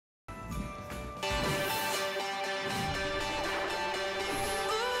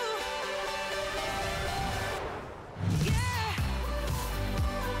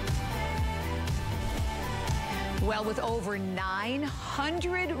Well, with over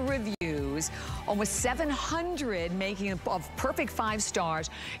 900 reviews, almost 700 making it of perfect 5 stars,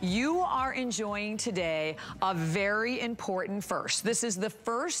 you are enjoying today a very important first. This is the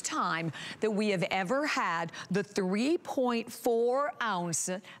first time that we have ever had the 3.4 ounce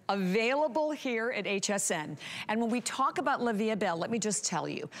available here at HSN. And when we talk about La Vie Belle, let me just tell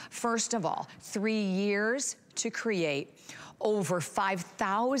you, first of all, 3 years to create, over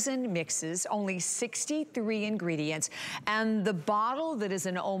 5,000 mixes, only 63 ingredients, and the bottle that is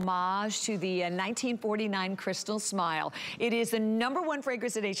an homage to the 1949 Crystal Smile. It is the #1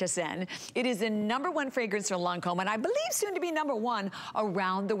 fragrance at HSN. It is the #1 fragrance for Lancome, and I believe soon to be #1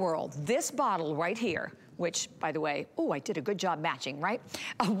 around the world. This bottle right here, which, by the way, oh, I did a good job matching, right?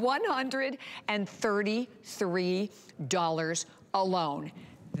 $133 alone.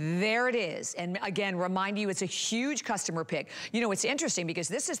 There it is. And again, remind you, it's a huge customer pick. You know, it's interesting because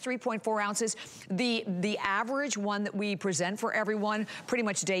this is 3.4 ounces. The average one that we present for everyone, pretty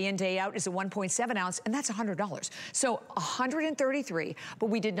much day in, day out, is a 1.7 ounce, and that's $100. So $133, but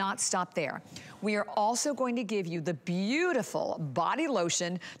we did not stop there. We are also going to give you the beautiful body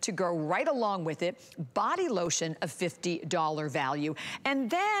lotion to go right along with it. Body lotion of $50 value. And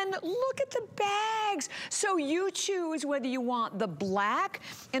then look at the bags. So you choose whether you want the black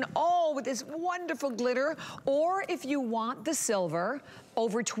and all with this wonderful glitter, or if you want the silver,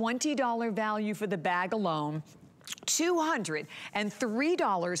 over $20 value for the bag alone.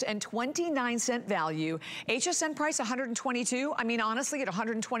 $203.29 value. HSN price $122. I mean, honestly, at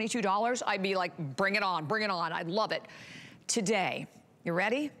 $122, I'd be like, bring it on, bring it on. I'd love it. Today, you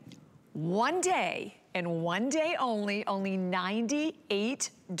ready? One day, and one day only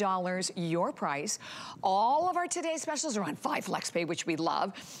 $98 your price. All of our today's specials are on 5 FlexPay, which we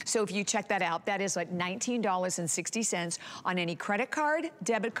love. So if you check that out, that is like $19.60 on any credit card,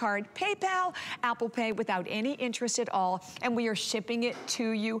 debit card, PayPal, Apple Pay without any interest at all. And we are shipping it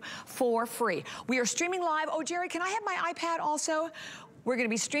to you for free. We are streaming live. Oh, Jerry, can I have my iPad also? We're gonna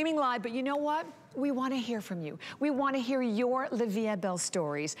be streaming live, but you know what? We wanna hear from you. We wanna hear your La Vie Belle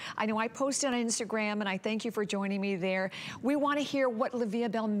stories. I know I posted on Instagram, and I thank you for joining me there. We wanna hear what La Vie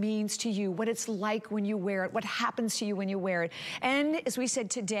Belle means to you, what it's like when you wear it, what happens to you when you wear it. And as we said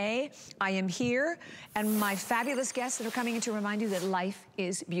today, I am here, and my fabulous guests that are coming in to remind you that life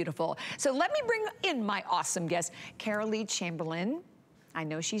is beautiful. So let me bring in my awesome guest, Carolee Chamberlain. I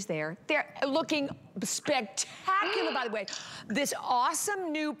know she's there. They're looking spectacular, by the way. This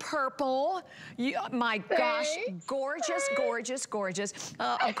awesome new purple. My gosh, gorgeous, gorgeous, gorgeous.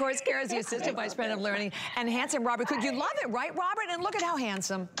 Of course, Kara's the Assistant Vice President of Learning, and handsome Robert Cook. You love it, right, Robert? And look at how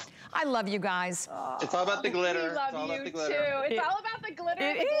handsome. I love you guys. It's all about the glitter. We love you too. It's all about the glitter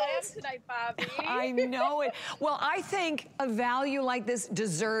and the glam tonight, Bobby. I know it. Well, I think a value like this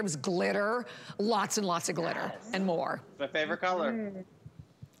deserves glitter, lots and lots of glitter, and more. My favorite color.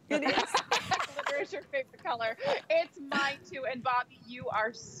 It is. Glitter is your favorite color. It's mine too. And Bobby, you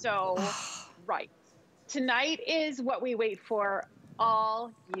are so right. Tonight is what we wait for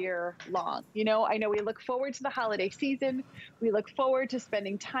all year long. You know, I know we look forward to the holiday season. We look forward to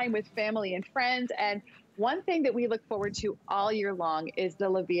spending time with family and friends. And one thing that we look forward to all year long is the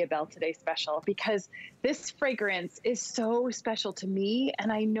La Vie Belle Today special, because this fragrance is so special to me,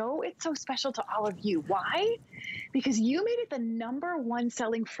 and I know it's so special to all of you. Why? Because you made it the #1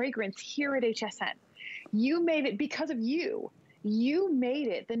 selling fragrance here at HSN. You made it because of you. You made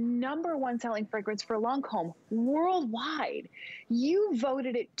it the #1 selling fragrance for Lancome worldwide. You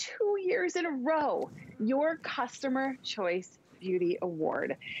voted it 2 years in a row, your Customer Choice Beauty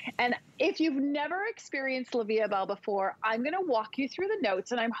Award. And if you've never experienced La Vie Belle before, I'm gonna walk you through the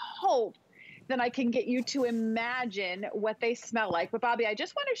notes, and I'm hope that I can get you to imagine what they smell like. But Bobby, I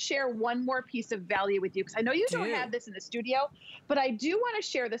just wanna share one more piece of value with you, because I know you don't have this in the studio, but I do wanna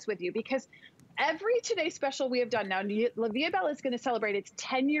share this with you, because every Today special we have done now, La Vie Belle is going to celebrate its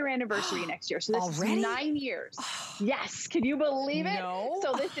 10-year anniversary next year. So this is 9 years. Yes, can you believe it? No.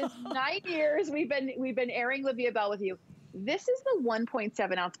 So this is 9 years we've been airing La Vie Belle with you. This is the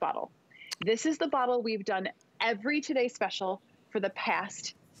 1.7 ounce bottle. This is the bottle we've done every Today special for the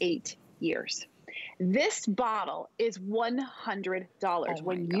past 8 years. This bottle is $100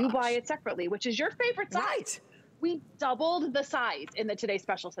 when you buy it separately, which is your favorite size. Right. We doubled the size in the Today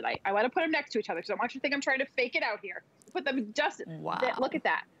special tonight. I want to put them next to each other, so I don't want you to think I'm trying to fake it out here. Put them just, look at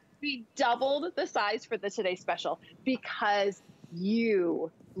that. We doubled the size for the Today special because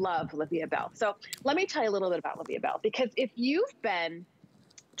you love La Vie Belle. So let me tell you a little bit about La Vie Belle, because if you've been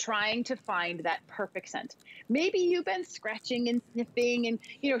trying to find that perfect scent, maybe you've been scratching and sniffing and,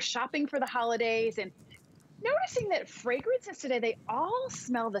 you know, shopping for the holidays, and noticing that fragrances today, they all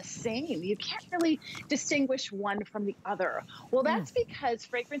smell the same. You can't really distinguish one from the other. Well, that's because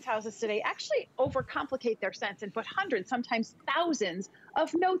fragrance houses today actually overcomplicate their scents and put hundreds, sometimes thousands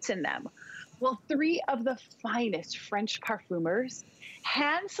of notes in them. Well, 3 of the finest French parfumers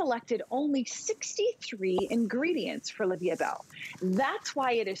hand-selected only 63 ingredients for Olivia Bell. That's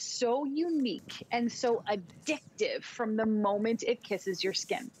why it is so unique and so addictive from the moment it kisses your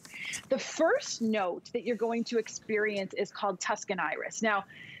skin. The first note that you're going to experience is called Tuscan Iris. Now,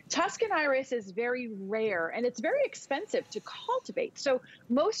 Tuscan Iris is very rare and it's very expensive to cultivate. So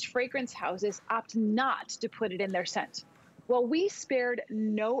most fragrance houses opt not to put it in their scent. Well, we spared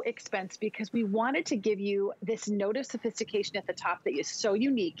no expense because we wanted to give you this note of sophistication at the top that is so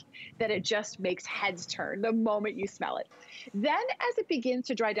unique that it just makes heads turn the moment you smell it. Then as it begins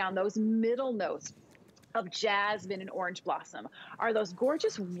to dry down, those middle notes of jasmine and orange blossom are those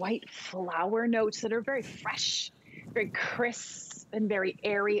gorgeous white flower notes that are very fresh, very crisp and very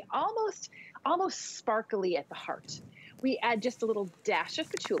airy, almost sparkly at the heart. We add just a little dash of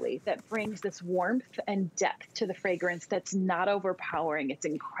patchouli that brings this warmth and depth to the fragrance that's not overpowering. It's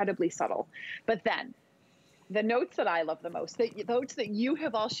incredibly subtle. But then the notes that I love the most, the notes that you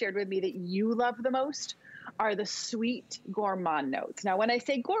have all shared with me that you love the most, are the sweet gourmand notes. Now, when I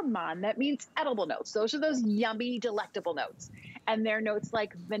say gourmand, that means edible notes. Those are those yummy, delectable notes. And they're notes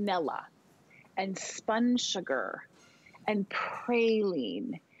like vanilla and spun sugar and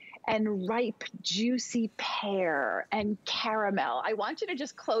praline and ripe, juicy pear and caramel. I want you to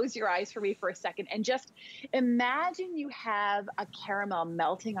just close your eyes for me for a second and just imagine you have a caramel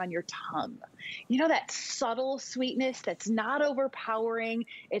melting on your tongue. You know, that subtle sweetness that's not overpowering,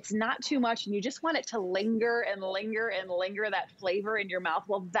 it's not too much, and you just want it to linger and linger and linger, that flavor in your mouth.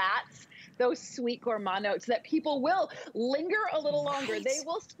 Well, that's those sweet gourmand notes that people will linger a little longer. They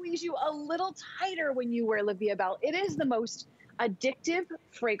will squeeze you a little tighter when you wear Olivia Bell. It is the most addictive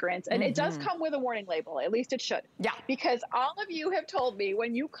fragrance, and it does come with a warning label. At least it should. Yeah. Because all of you have told me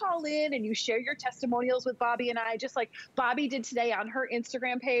when you call in and you share your testimonials with Bobbi and I, just like Bobbi did today on her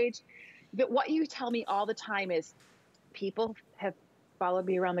Instagram page, that what you tell me all the time is people have followed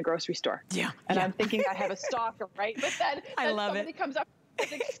me around the grocery store. Yeah. And I'm thinking I have a stalker, right? But then somebody comes up and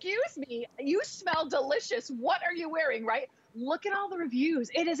says, excuse me, you smell delicious. What are you wearing, right? Look at all the reviews.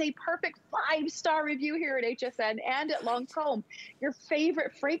 It is a perfect 5-star review here at HSN and at Lancome. Your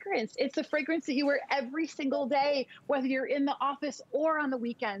favorite fragrance. It's the fragrance that you wear every single day, whether you're in the office or on the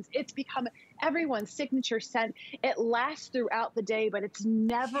weekends. It's become everyone's signature scent. It lasts throughout the day, but it's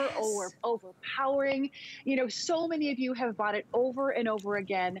never overpowering. You know, so many of you have bought it over and over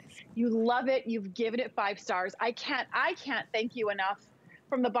again. You love it. You've given it 5 stars. I can't thank you enough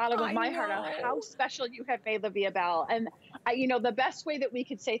from the bottom of my heart on how special you have made Olivia Bell. And you know, the best way that we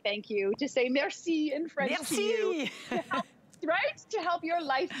could say thank you, to say merci in French to you, to help your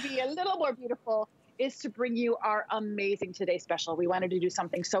life be a little more beautiful, is to bring you our amazing Today Special. We wanted to do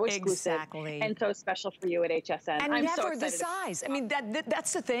something so exclusive and so special for you at HSN. And I'm never so excited. The size. I mean,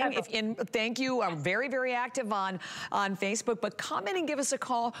 that's the thing. Thank you. I'm very, very active on Facebook, but come in and give us a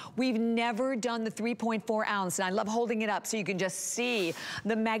call. We've never done the 3.4 ounce, and I love holding it up so you can just see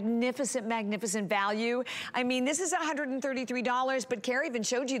the magnificent, magnificent value. I mean, this is $133, but Carrie even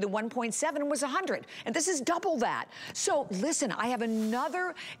showed you the 1.7 was $100, and this is double that. So listen, I have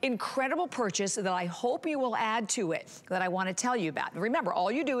another incredible purchase that I hope you will add to it that I want to tell you about. Remember,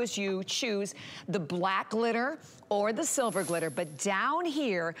 all you do is you choose the black glitter or the silver glitter, but down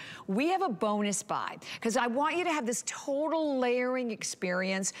here, we have a bonus buy because I want you to have this total layering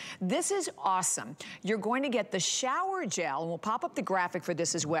experience. This is awesome. You're going to get the shower gel, and we'll pop up the graphic for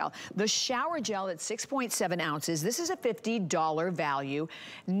this as well. The shower gel at 6.7 ounces. This is a $50 value.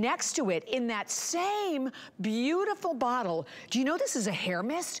 Next to it, in that same beautiful bottle, do you know this is a hair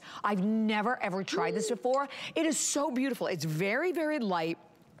mist? I've never, ever tried this before. It is so beautiful. It's very, very light.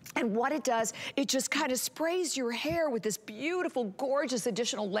 And what it does, it just kind of sprays your hair with this beautiful, gorgeous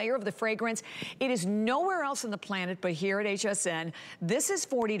additional layer of the fragrance. It is nowhere else on the planet but here at HSN. This is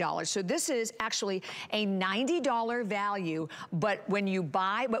 $40. So this is actually a $90 value. But when you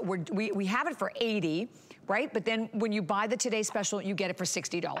buy, we have it for $80. Right? But then when you buy the Today Special, you get it for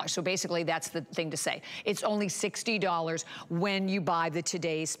 $60. So basically that's the thing to say. It's only $60 when you buy the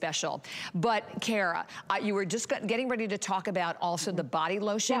Today Special. But Kara, you were just getting ready to talk about also the body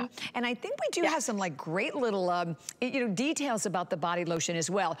lotion. And I think we do have some like great little details about the body lotion as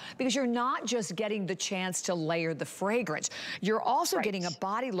well, because you're not just getting the chance to layer the fragrance. You're also getting a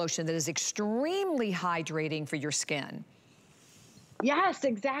body lotion that is extremely hydrating for your skin. Yes,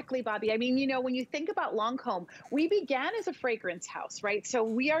 exactly, Bobby. I mean, you know, when you think about Lancome, we began as a fragrance house, right? So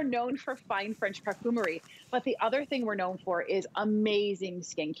we are known for fine French perfumery, but the other thing we're known for is amazing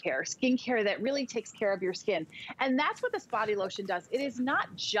skincare that really takes care of your skin. And that's what this body lotion does. It is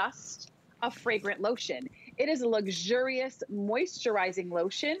not just a fragrant lotion. It is a luxurious moisturizing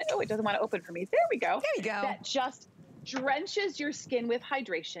lotion. Oh, it doesn't want to open for me. There we go. There you go. That just drenches your skin with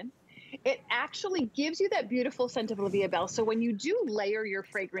hydration. It actually gives you that beautiful scent of La Vie Belle. So when you do layer your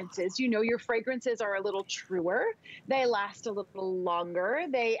fragrances, you know, your fragrances are a little truer. They last a little longer.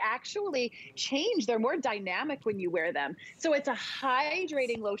 They actually change. They're more dynamic when you wear them. So it's a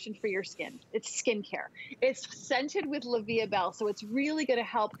hydrating lotion for your skin. It's skincare. It's scented with La Vie Belle. So it's really going to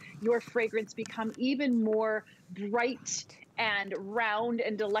help your fragrance become even more bright and round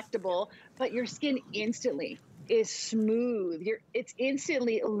and delectable, but your skin instantly is smooth. It's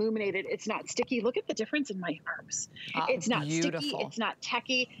instantly illuminated. It's not sticky. Look at the difference in my arms. It's not sticky. It's not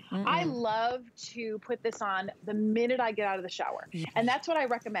techy. I love to put this on the minute I get out of the shower. And that's what I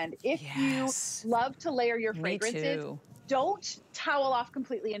recommend. If you love to layer your fragrances, don't towel off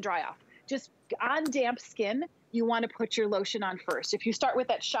completely and dry off. Just on damp skin, you want to put your lotion on first. If you start with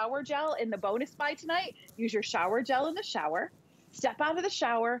that shower gel in the bonus buy tonight, use your shower gel in the shower. Step out of the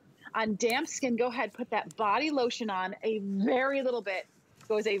shower. On damp skin, go ahead, put that body lotion on. A very little bit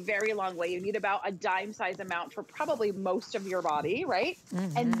goes a very long way. You need about a dime size amount for probably most of your body, right?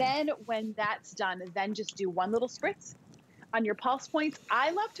 And then when that's done, then just do one little spritz on your pulse points.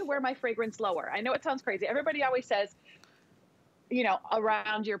 I love to wear my fragrance lower. I know it sounds crazy. Everybody always says, you know,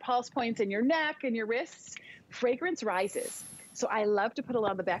 around your pulse points and your neck and your wrists, fragrance rises. So I love to put a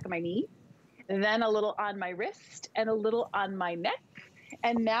little on the back of my knee, then a little on my wrist and a little on my neck.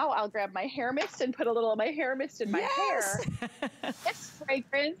 And now I'll grab my hair mist and put a little of my hair mist in my hair. This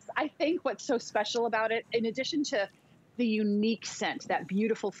fragrance, I think what's so special about it, in addition to the unique scent, that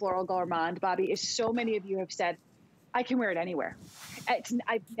beautiful floral gourmand, Bobby, is so many of you have said, I can wear it anywhere.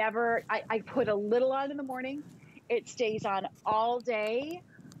 I put a little on in the morning. It stays on all day,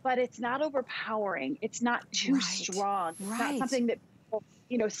 but it's not overpowering. It's not too strong. It's not something that people,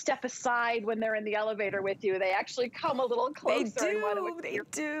 you know, step aside when they're in the elevator with you. They actually come a little closer. They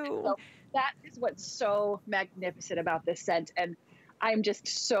do. So that is what's so magnificent about this scent. And I'm just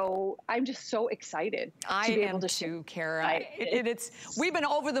so excited to be able to too, Kara. We've been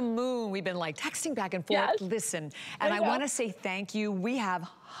over the moon. We've been like texting back and forth. Listen, and I want to say thank you. We have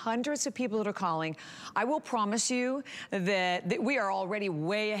hundreds of people that are calling. I will promise you that we are already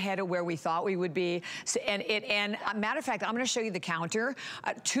way ahead of where we thought we would be. So, and matter of fact, I'm going to show you the counter.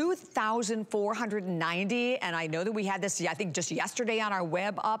 2,490, and I know that we had this, I think, just yesterday on our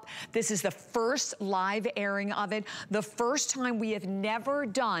web up. This is the first live airing of it. The first time we have never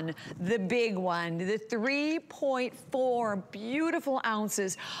done the big one, the 3.4 beautiful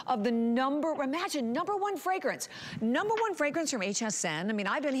ounces of the imagine, number one fragrance from HSN. I mean,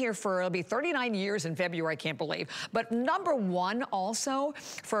 I've been here for, it'll be 39 years in February, I can't believe. But number one also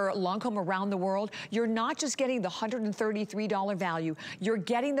for Lancome around the world, you're not just getting the $133 value, you're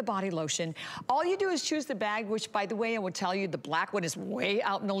getting the body lotion. All you do is choose the bag, which, by the way, I will tell you, the black one is way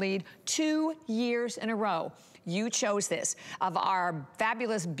out in the lead. 2 years in a row, you chose this of our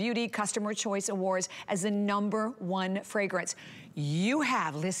fabulous Beauty Customer Choice Awards as the #1 fragrance. You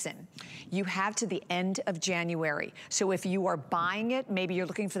have, listen, you have to the end of January. So if you are buying it, maybe you're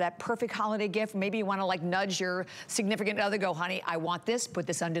looking for that perfect holiday gift, maybe you want to like nudge your significant other, go, honey, I want this, put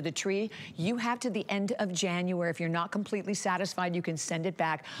this under the tree. You have to the end of January. If you're not completely satisfied, you can send it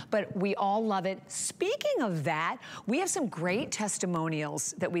back, but we all love it. Speaking of that, we have some great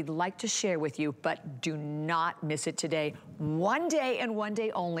testimonials that we'd like to share with you, but do not miss it today. One day and one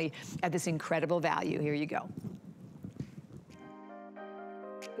day only at this incredible value. Here you go.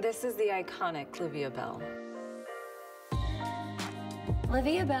 This is the iconic La Vie Belle. La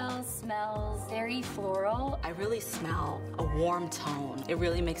Vie Belle smells very floral. I really smell a warm tone. It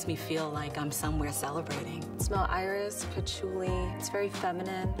really makes me feel like I'm somewhere celebrating. Smell iris, patchouli. It's very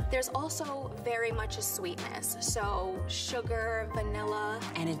feminine. There's also very much a sweetness. So sugar, vanilla.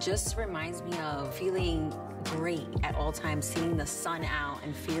 And it just reminds me of feeling great at all times, seeing the sun out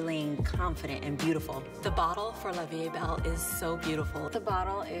and feeling confident and beautiful. The bottle for La Vie Belle is so beautiful. The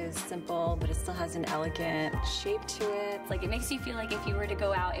bottle is simple, but it still has an elegant shape to it. Like, it makes you feel like if you were to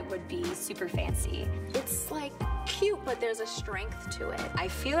go out, it would be super fancy. It's like cute, but there's a strength to it. I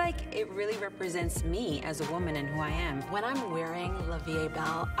feel like it really represents me as a woman and who I am. When I'm wearing La Vie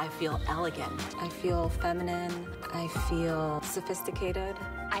Belle, I feel elegant. I feel feminine. I feel sophisticated.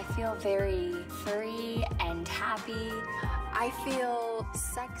 I feel very free and happy. I feel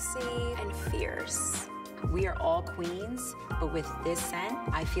sexy and fierce. We are all queens, but with this scent,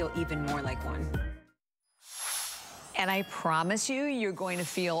 I feel even more like one. And I promise you, you're going to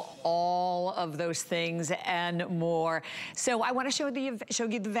feel all of those things and more. So I want to show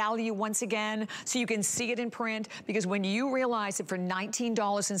you the value once again so you can see it in print, because when you realize that for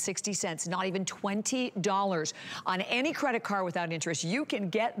 $19.60, not even $20 on any credit card without interest, you can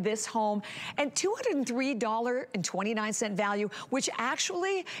get this home, and $203.29 value, which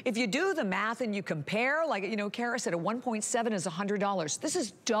actually, if you do the math and you compare, like, you know, Kara said a 1.7 is $100. This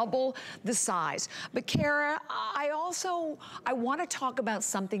is double the size. But Kara, I want to talk about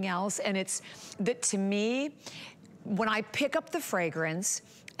something else, and it's that to me, when I pick up the fragrance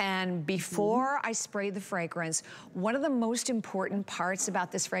and before I spray the fragrance, one of the most important parts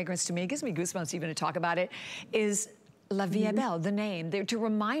about this fragrance to me, it gives me goosebumps even to talk about it, is La Vie Belle, the name, to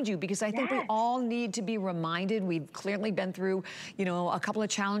remind you, because I think we all need to be reminded. We've clearly been through, you know, a couple of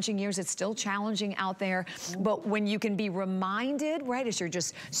challenging years. It's still challenging out there. But when you can be reminded, right, as you're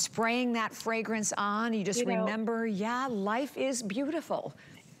just spraying that fragrance on, you just remember, yeah, life is beautiful.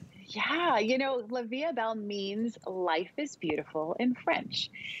 Yeah, you know, La Vie Belle means life is beautiful in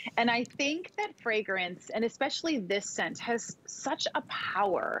French. And I think that fragrance, and especially this scent, has such a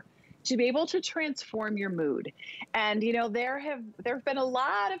power to be able to transform your mood. And, you know, there have been a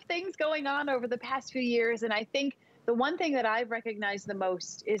lot of things going on over the past few years. And I think the one thing that I've recognized the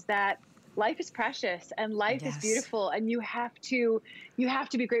most is that life is precious and life is beautiful. And you have to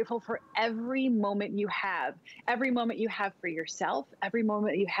be grateful for every moment you have for yourself, every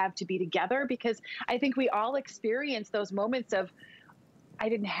moment you have to be together, because I think we all experience those moments of, I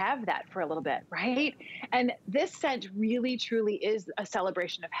didn't have that for a little bit, right? And this scent really, truly is a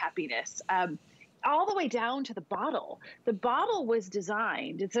celebration of happiness. All the way down to the bottle. The bottle was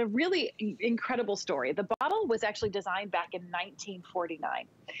designed, it's a really incredible story. The bottle was actually designed back in 1949.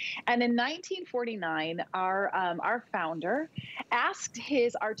 And in 1949, our founder asked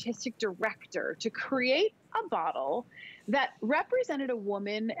his artistic director to create a bottle that represented a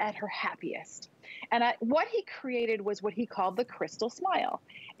woman at her happiest. And what he created was what he called the crystal smile.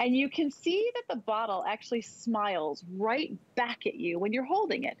 And you can see that the bottle actually smiles right back at you when you're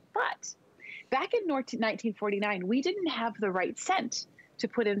holding it. But back in 1949, we didn't have the right scent to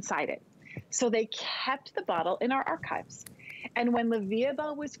put inside it. So they kept the bottle in our archives. And when La Vie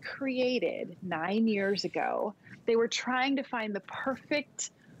Belle was created 9 years ago, they were trying to find the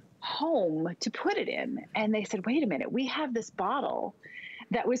perfect home to put it in. And they said, wait a minute, we have this bottle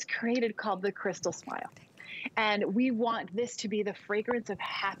that was created called the Crystal Smile. And we want this to be the fragrance of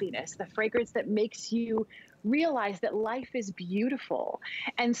happiness, the fragrance that makes you realize that life is beautiful.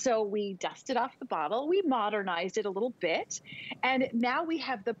 And so we dusted off the bottle, we modernized it a little bit, and now we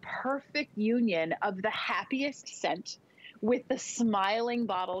have the perfect union of the happiest scent with the smiling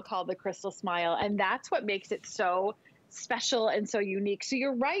bottle called the Crystal Smile. And that's what makes it so special and so unique. So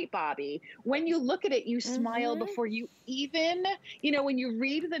you're right, Bobby. When you look at it, you smile before you even, you know, when you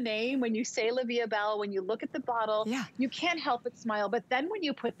read the name, when you say La Vie Belle, when you look at the bottle, you can't help but smile. But then when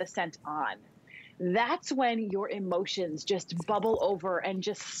you put the scent on, that's when your emotions just bubble over and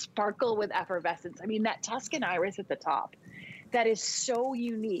just sparkle with effervescence. I mean, that Tuscan iris at the top, that is so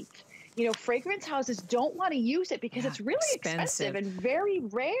unique. You know, fragrance houses don't want to use it because it's really expensive and very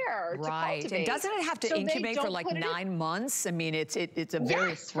rare to cultivate. And doesn't it have to incubate for like 9 months? I mean, it's a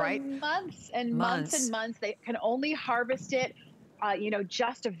very, for months and months and months. They can only harvest it, you know,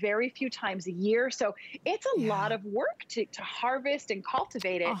 just a very few times a year. So it's a lot of work to harvest and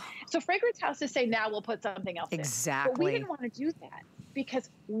cultivate it. So fragrance houses say, now we'll put something else in. But we didn't want to do that because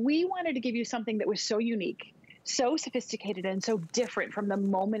we wanted to give you something that was so unique, so sophisticated, and so different from the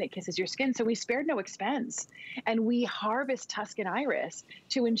moment it kisses your skin. So we spared no expense, and we harvest Tuscan iris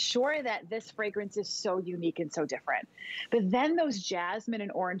to ensure that this fragrance is so unique and so different. But then those jasmine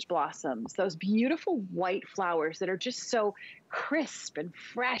and orange blossoms, those beautiful white flowers that are just so crisp and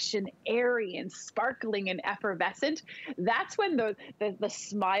fresh and airy and sparkling and effervescent, that's when the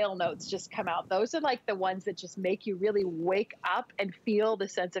smile notes just come out. Those are like the ones that just make you really wake up and feel the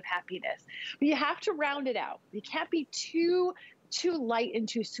sense of happiness. But you have to round it out. You can't be too light and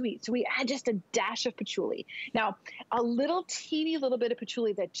too sweet. So we add just a dash of patchouli. Now, a little teeny little bit of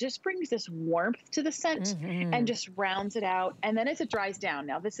patchouli that just brings this warmth to the scent and just rounds it out. And then as it dries down,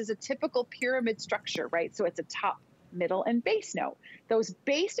 now this is a typical pyramid structure, right? So it's a top, middle, and base note. Those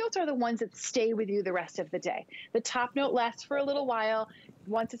base notes are the ones that stay with you the rest of the day. The top note lasts for a little while.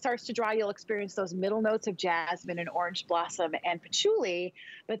 Once it starts to dry, you'll experience those middle notes of jasmine and orange blossom and patchouli.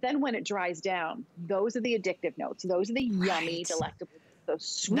 But then when it dries down, those are the addictive notes. Those are the yummy, delectable. those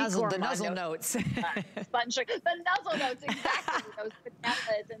sweet the nuzzle notes. Spun sugar, the nuzzle notes, exactly. Those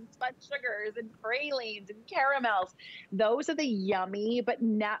vanillas and spun sugars and pralines and caramels. Those are the yummy, but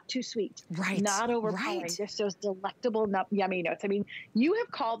not too sweet. Right. Not overpowering. Right. Just those delectable, yummy notes. I mean, you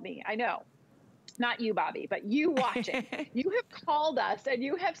have called me, I know. Not you, Bobby, but you watching. You have called us and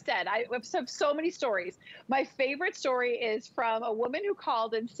you have said, I have so many stories. My favorite story is from a woman who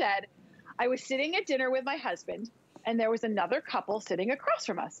called and said, I was sitting at dinner with my husband and there was another couple sitting across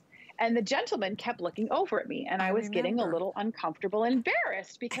from us. And the gentleman kept looking over at me and I was getting a little uncomfortable and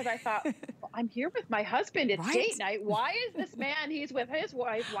embarrassed because I thought, well, I'm here with my husband. It's date night. Why is this man, he's with his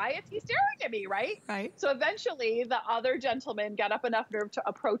wife, why is he staring at me, right? Right. So eventually the other gentleman got up enough nerve to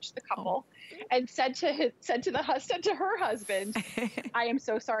approach the couple and said to her husband, I am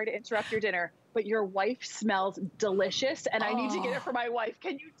so sorry to interrupt your dinner, but your wife smells delicious and I need to get it for my wife.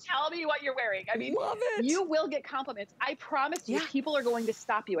 Can you tell me what you're wearing? I mean, love it. You will get compliments. I promise you, people are going to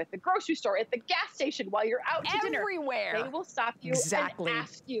stop you at the grocery store, at the gas station, while you're out to dinner. Everywhere. They will stop you and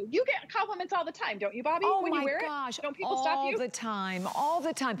ask you. You get compliments all the time, don't you, Bobby? Oh when you wear my gosh, it? Don't people stop you? All the time, all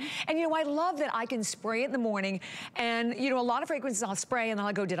the time. And you know, I love that I can spray it in the morning. And you know, a lot of fragrances I'll spray and then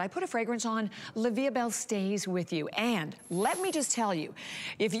I'll go, did I put a fragrance on? La Vie Belle stays with you. And let me just tell you,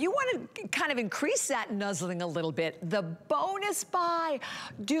 if you want to kind of increase that nuzzling a little bit, the bonus buy,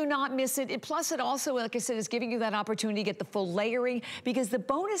 do not miss it. Plus it also, like I said, is giving you that opportunity to get the full layering, because the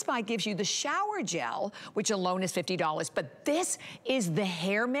bonus buy gives you the shower gel, which alone is $50, but this is the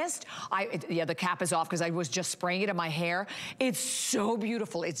hair mist. Yeah, the cap is off because I was just spraying it in my hair. It's so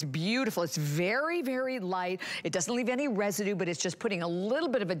beautiful. It's beautiful. It's very, very light. It doesn't leave any residue, but it's just putting a little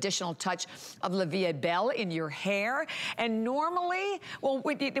bit of additional touch of La Vie Belle in your hair. And normally, well,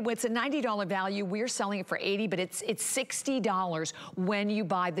 it's a $90 value. We're selling it for $80, but it's $60 when you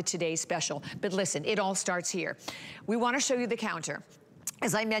buy the Today Special. But listen, it all starts here. We want to show you the counter.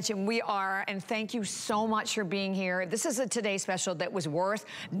 As I mentioned, we are, and thank you so much for being here. This is a Today Special that was worth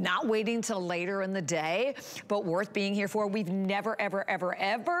not waiting till later in the day, but worth being here for. We've never, ever, ever,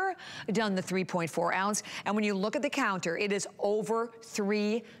 ever done the 3.4 ounce. And when you look at the counter, it is over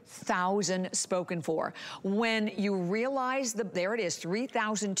 3,000 spoken for. When you realize there it is,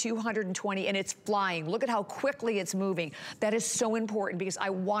 3,220, and it's flying. Look at how quickly it's moving. That is so important because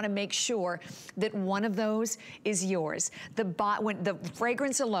I want to make sure that one of those is yours. The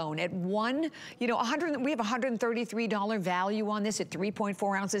fragrance alone at we have $133 value on this at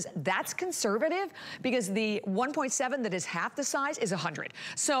 3.4 ounces. That's conservative because the 1.7 that is half the size is 100.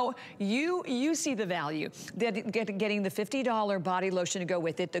 So you see the value. Getting the $50 body lotion to go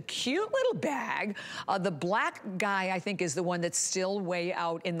with it, the cute little bag. The black guy, I think, is the one that's still way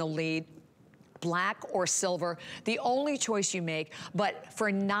out in the lead. Black or silver, the only choice you make, but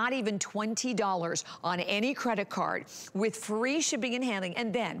for not even $20 on any credit card with free shipping and handling.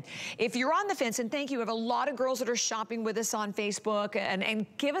 And then if you're on the fence, and thank you, we have a lot of girls that are shopping with us on Facebook, and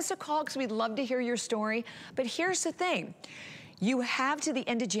give us a call because we'd love to hear your story. But here's the thing. You have to the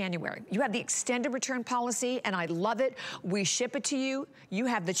end of January. You have the extended return policy, and I love it. We ship it to you. You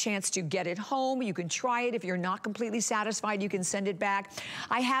have the chance to get it home. You can try it. If you're not completely satisfied, you can send it back.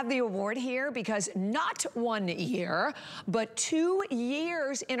 I have the award here because not 1 year, but 2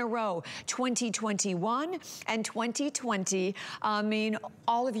 years in a row, 2021 and 2020. I mean,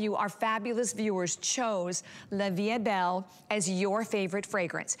 all of you, our fabulous viewers, chose La Vie Belle as your favorite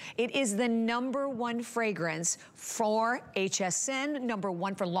fragrance. It is the #1 fragrance for HSN.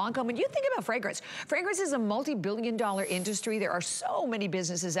 #1 for Lancome. When you think about fragrance, fragrance is a multi-billion-dollar industry. There are so many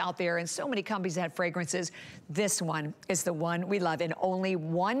businesses out there and so many companies that have fragrances. This one is the one we love, and only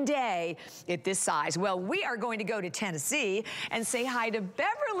one day at this size. Well, we are going to go to Tennessee and say hi to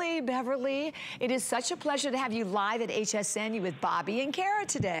Beverly. Beverly, it is such a pleasure to have you live at HSN with Bobby and Kara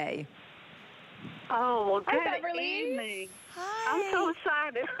today. Oh, well, good Beverly. evening. Hi. I'm so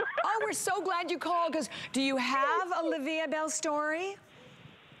excited. Oh, we're so glad you called, because do you have a La Vie Belle story?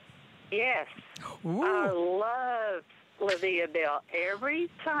 Yes. Ooh. I love La Vie Belle. Every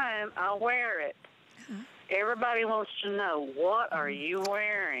time I wear it, everybody wants to know, what are you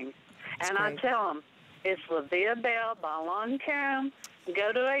wearing? That's and great. I tell them, it's La Vie Belle by Lancome.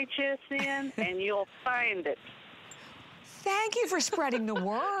 Go to HSN and you'll find it. Thank you for spreading the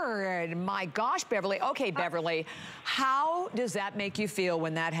word. My gosh, Beverly. Okay, Beverly, how does that make you feel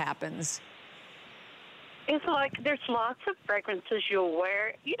when that happens? It's like there's lots of fragrances you'll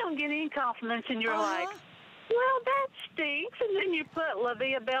wear. You don't get any compliments, and you're like, well, that stinks. And then you put La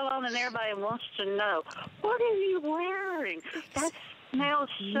Vie Belle on, and everybody wants to know, what are you wearing? That smells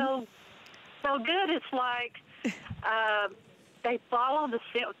so good. It's like they follow the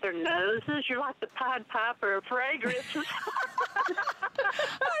scent with their noses. You're like the Pied Piper of fragrances. I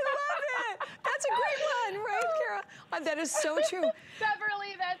love it. That's a great one, right, Kara? That is so true.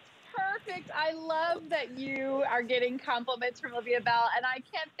 Beverly, that's perfect. I love that you are getting compliments from Olivia Bell, and I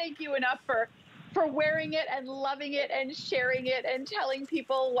can't thank you enough for wearing it and loving it and sharing it and telling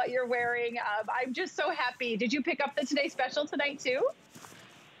people what you're wearing. I'm just so happy. Did you pick up the Today Special tonight too?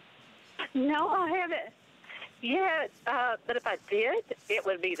 No, I haven't yet, but if I did, it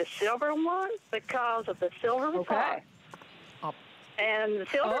would be the silver one because of the silver fox. And the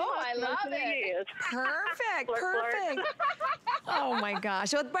silver fox, I love it. Perfect, Flirt, flirt. perfect. Oh my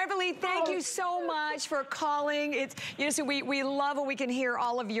gosh. Well, Beverly, thank you so much for calling. It's, you know, so we love when we can hear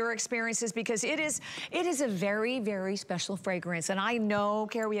all of your experiences because it is a very, very special fragrance. And I know,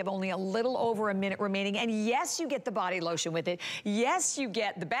 Kara, we have only a little over a minute remaining. And yes, you get the body lotion with it. Yes, you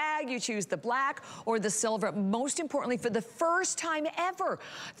get the bag. You choose the black or the silver. Most importantly, for the first time ever,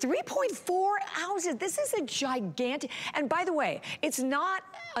 3.4 ounces. This is a gigantic, and by the way, it's not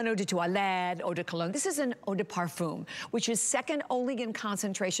an eau de toilette, eau de cologne. This is an eau de parfum, which is second only in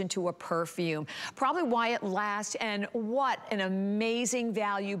concentration to a perfume. Probably why it lasts, and what an amazing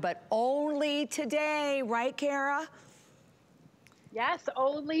value, but only today, right, Kara? Yes,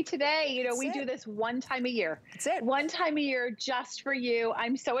 only today. You know, we do this one time a year. That's it. One time a year just for you.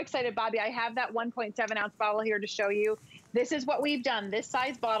 I'm so excited, Bobby. I have that 1.7 ounce bottle here to show you. This is what we've done, this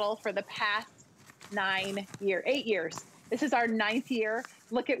size bottle, for the past 8 years. This is our 9th year.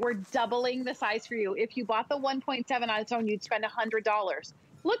 Look at, we're doubling the size for you. If you bought the 1.7 on its own, you'd spend $100.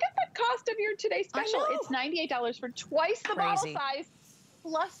 Look at the cost of your Today Special. It's $98 for twice the bottle size,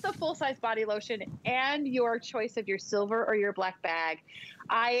 plus the full-size body lotion and your choice of your silver or your black bag.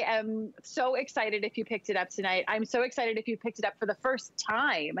 I am so excited if you picked it up tonight. I'm so excited if you picked it up for the first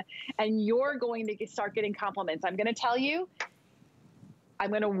time, and you're going to start getting compliments. I'm going to tell you, I'm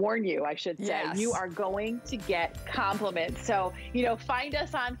going to warn you, I should say, yes, you are going to get compliments. So, you know, find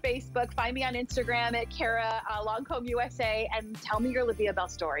us on Facebook, find me on Instagram at Kara Lancome USA, and tell me your Olivia Bell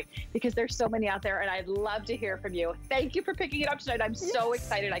story, because there's so many out there and I'd love to hear from you. Thank you for picking it up tonight. I'm so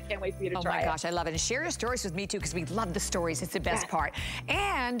excited. I can't wait for you to try it. Oh my gosh, I love it. And share your stories with me too, because we love the stories. It's the best part.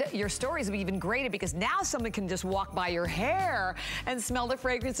 And your stories will be even greater because now someone can just walk by your hair and smell the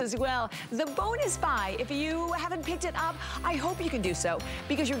fragrance as well. The bonus buy, if you haven't picked it up, I hope you can do so,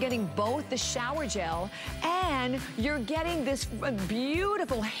 because you're getting both the shower gel and you're getting this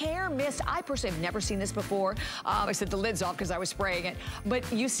beautiful hair mist. I personally have never seen this before. I set the lids off because I was spraying it. But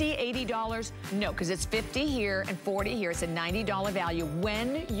you see $80? No, because it's $50 here and $40 here. It's a $90 value.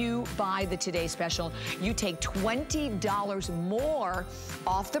 When you buy the Today Special, you take $20 more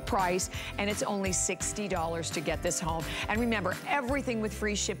off the price, and it's only $60 to get this home. And remember, everything with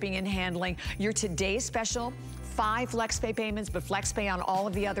free shipping and handling. Your Today Special, 5 FlexPay payments, but FlexPay on all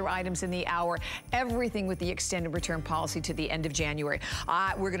of the other items in the hour. Everything with the extended return policy to the end of January.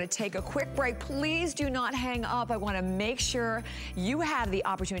 We're going to take a quick break. Please do not hang up. I want to make sure you have the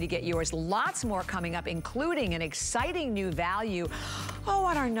opportunity to get yours. Lots more coming up, including an exciting new value. Oh,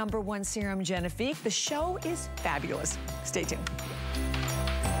 on our #1 serum, Genifique. The show is fabulous. Stay tuned.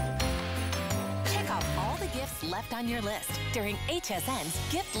 All the gifts left on your list during HSN's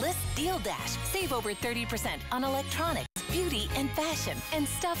Gift List Deal Dash. Save over 30% on electronics, beauty, and fashion, and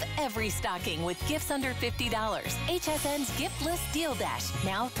stuff every stocking with gifts under $50. HSN's Gift List Deal Dash,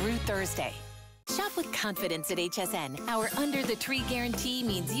 now through Thursday. Shop with confidence at HSN. Our Under the Tree guarantee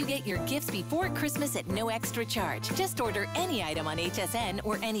means you get your gifts before Christmas at no extra charge. Just order any item on HSN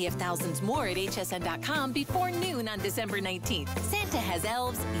or any of thousands more at hsn.com before noon on December 19th. Santa has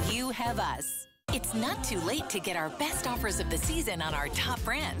elves, you have us. It's not too late to get our best offers of the season on our top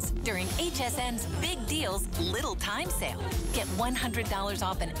brands during HSN's Big Deals Little Time Sale. Get $100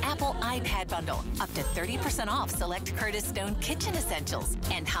 off an Apple iPad bundle, up to 30% off select Curtis Stone kitchen essentials,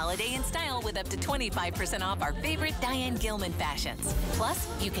 and holiday in style with up to 25% off our favorite Diane Gilman fashions. Plus,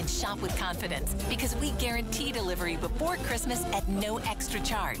 you can shop with confidence because we guarantee delivery before Christmas at no extra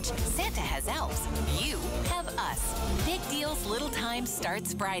charge. Santa has elves. You have us. Big Deals Little Time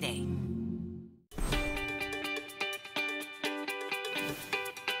starts Friday.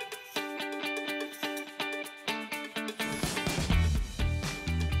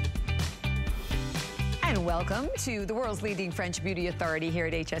 And welcome to the world's leading French beauty authority here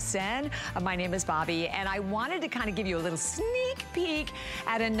at HSN. My name is Bobby, and I wanted to kind of give you a little sneak peek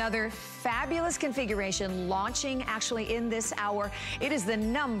at another fabulous configuration launching actually in this hour. It is the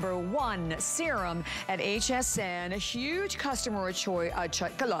 #1 serum at HSN, a huge customer choice,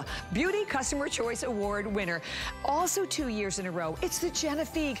 beauty customer choice award winner. Also 2 years in a row, it's the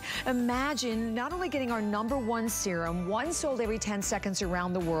Genifique. Imagine not only getting our #1 serum, one sold every 10 seconds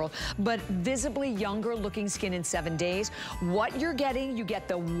around the world, but visibly younger looking skin in 7 days. What you're getting, you get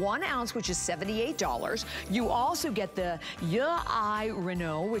the 1 ounce, which is $78. You also get the Your Eye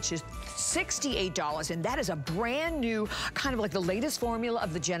Renault, which is $68, and that is a brand new, kind of like the latest formula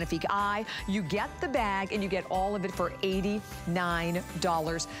of the Genifique Eye. You get the bag, and you get all of it for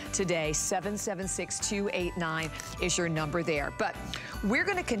 $89 today. 776-289 is your number there. But we're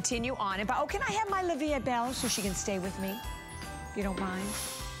gonna continue on. And, oh, can I have my La Vie est Belle so she can stay with me? If you don't mind.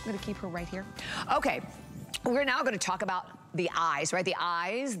 I'm gonna keep her right here. Okay, we're now gonna talk about the eyes, right? The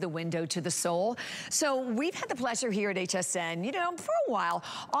eyes, the window to the soul. So we've had the pleasure here at HSN, you know, for a while,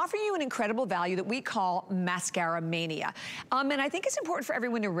 offering you an incredible value that we call Mascara Mania. And I think it's important for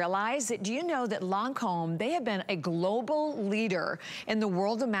everyone to realize that, do you know that Lancome, they have been a global leader in the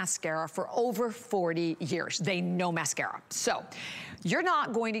world of mascara for over 40 years. They know mascara. So you're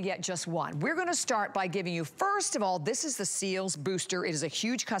not going to get just one. We're gonna start by giving you, first of all, this is the Seals Booster. It is a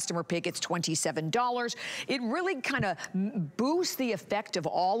huge customer pick. It's $27. It really kind of boosts the effect of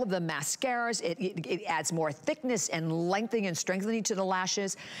all of the mascaras. It adds more thickness and lengthening and strengthening to the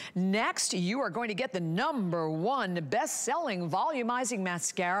lashes. Next, you are going to get the #1 best-selling volumizing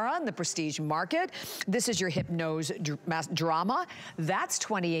mascara in the prestige market. This is your Hypnose Drama. That's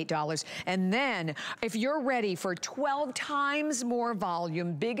 $28. And then, if you're ready for 12 times more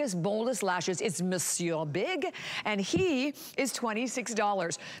volume, biggest, boldest lashes, it's Monsieur Big, and he is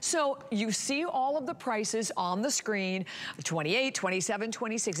 $26. So you see all of the prices on the screen, $28, $27,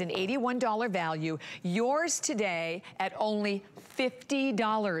 $26, and $81 value. Yours today at only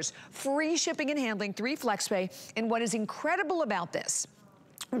 $50. Free shipping and handling, 3 flex pay. And what is incredible about this,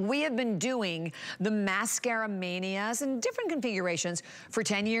 we have been doing the Mascara Manias in different configurations for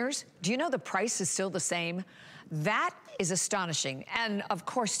 10 years. Do you know the price is still the same? That is astonishing. And of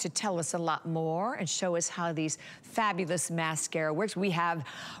course, to tell us a lot more and show us how these fabulous mascara works, we have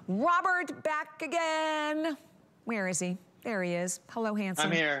Robert back again. Where is he? There he is. Hello, handsome.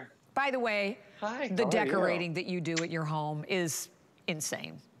 I'm here. By the way, hi, the decorating that you do at your home is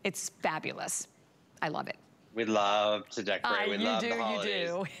insane. It's fabulous. I love it. We love to decorate. We love the holidays.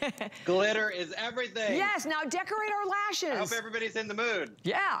 You do. Glitter is everything. Yes, now decorate our lashes. I hope everybody's in the mood.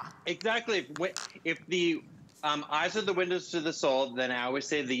 Yeah. Exactly. If the eyes are the windows to the soul, then I always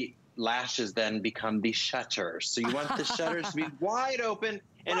say the lashes then become the shutters. So you want the shutters to be wide open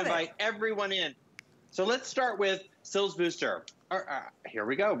and invite everyone in. So let's start with Seals Booster. Here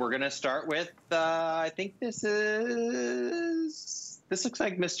we go. We're going to start with, I think this looks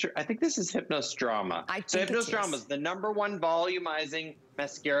like I think this is Hypnose Drama. So Hypnose Drama is the #1 volumizing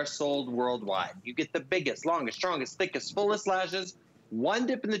mascara sold worldwide. You get the biggest, longest, strongest, thickest, fullest lashes, 1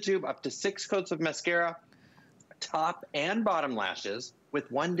 dip in the tube, up to 6 coats of mascara, top and bottom lashes with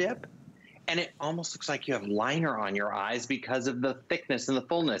 1 dip. And it almost looks like you have liner on your eyes because of the thickness and the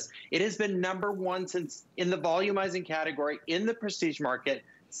fullness. It has been #1 since in the volumizing category in the prestige market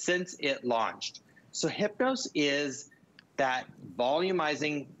since it launched. So Hypnose is that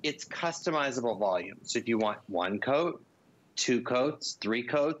volumizing, it's customizable volume. So if you want 1 coat, 2 coats, 3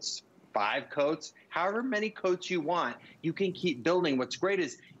 coats, 5 coats, however many coats you want, you can keep building. What's great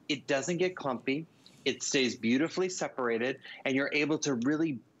is it doesn't get clumpy. It stays beautifully separated, and you're able to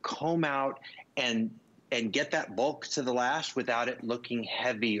really comb out and get that bulk to the lash without it looking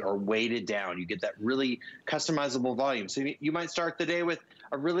heavy or weighted down. You get that really customizable volume. So you might start the day with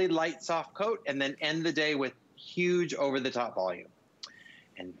a really light, soft coat and then end the day with huge over-the-top volume.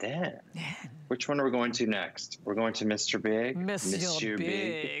 And then, which one are we going to next? We're going to Mr. Big. Mr.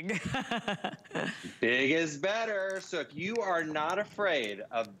 Big. Big is better. So if you are not afraid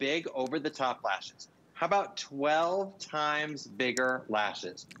of big over-the-top lashes, how about 12 times bigger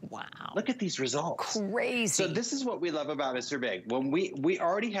lashes? Wow. Look at these results. Crazy. So this is what we love about Mr. Big. When we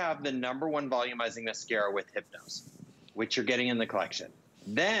already have the #1 volumizing mascara with Hypnose, which you're getting in the collection.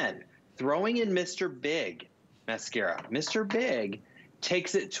 Then throwing in Mr. Big mascara. Mr. Big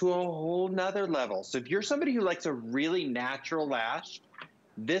takes it to a whole nother level. So if you're somebody who likes a really natural lash,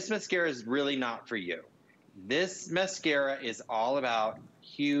 this mascara is really not for you. This mascara is all about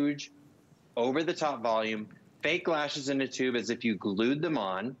huge, over-the-top volume, fake lashes in a tube as if you glued them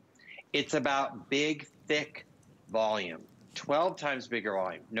on. It's about big, thick volume. 12 times bigger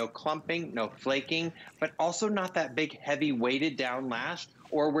volume. No clumping, no flaking, but also not that big, heavy, weighted down lash,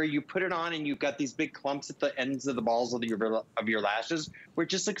 or where you put it on and you've got these big clumps at the ends of the balls of your lashes, where it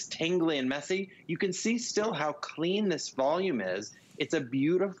just looks tangly and messy. You can see still how clean this volume is. It's a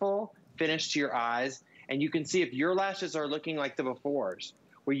beautiful finish to your eyes, and you can see if your lashes are looking like the befores,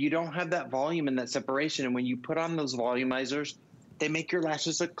 where you don't have that volume and that separation, and when you put on those volumizers, they make your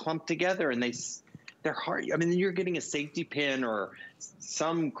lashes look clumped together, and they're hard. I mean, you're getting a safety pin or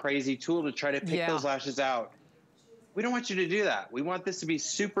some crazy tool to try to pick those lashes out. We don't want you to do that. We want this to be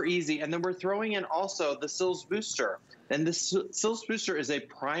super easy. And then we're throwing in also the Sills Booster. And the Sills Booster is a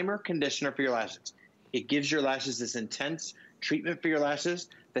primer conditioner for your lashes. It gives your lashes this intense treatment for your lashes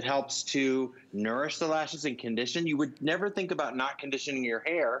that helps to nourish the lashes and condition. You would never think about not conditioning your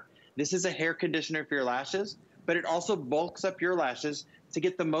hair. This is a hair conditioner for your lashes, but it also bulks up your lashes to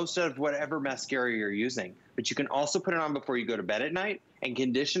get the most out of whatever mascara you're using. But you can also put it on before you go to bed at night and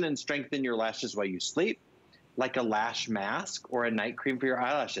condition and strengthen your lashes while you sleep, like a lash mask or a night cream for your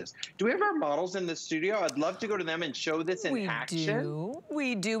eyelashes. Do we have our models in the studio? I'd love to go to them and show this in action.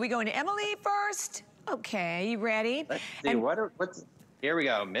 We do. We go into Emily first. Okay, you ready? Let's see, what's here we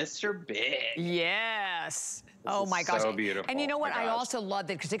go, Mr. Big. Yes. Oh my gosh. So beautiful. And you know what? I also love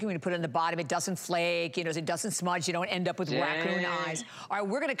that, particularly when you put it in the bottom, it doesn't flake, you know, it doesn't smudge, you don't end up with raccoon eyes. All right,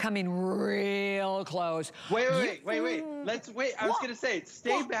 we're gonna come in real close. Wait. Let's wait. I was gonna say,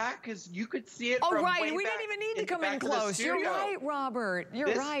 stay back, because you could see it from way back. We didn't even need to come in close. You're right, Robert.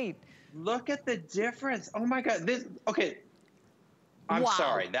 You're right. Look at the difference. Oh my God. Okay. I'm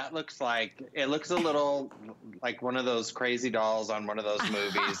sorry. That looks like, it looks a little like one of those crazy dolls on one of those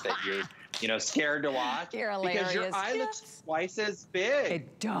movies that you're, scared to watch. You're hilarious. Because your eye looks twice as big.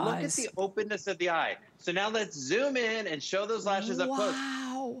 It does. Look at the openness of the eye. So now let's zoom in and show those lashes up close.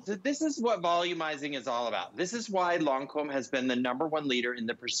 So this is what volumizing is all about. This is why Lancome has been the #1 leader in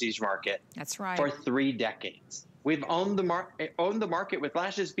the prestige market. That's right. For 3 decades. We've owned the market with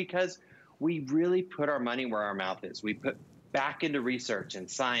lashes because we really put our money where our mouth is. We put back into research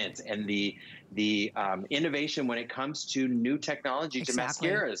and science and the innovation when it comes to new technology to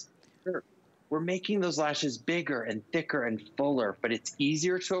mascaras. We're making those lashes bigger and thicker and fuller, but it's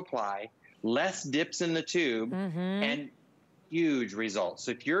easier to apply, less dips in the tube, and huge results.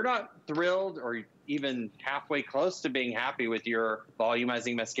 So if you're not thrilled or even halfway close to being happy with your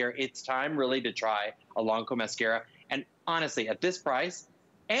volumizing mascara, it's time really to try a Lancome mascara. And honestly, at this price,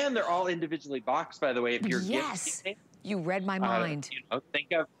 and they're all individually boxed, by the way, if you're gifting. You read my mind.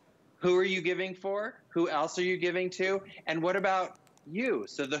 Think of who are you giving for? Who else are you giving to? And what about you?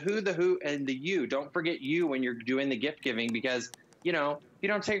 So the who, and the you. Don't forget you when you're doing the gift giving, because, if you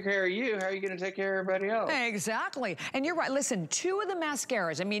don't take care of you, how are you going to take care of everybody else? Exactly. And you're right. Listen, 2 of the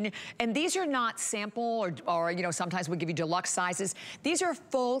mascaras, I mean, and these are not sample or sometimes we give you deluxe sizes. These are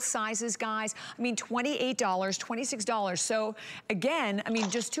full sizes, guys. I mean, $28, $26. So again, I mean,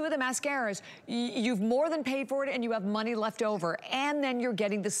 just 2 of the mascaras, you've more than paid for it and you have money left over. And then you're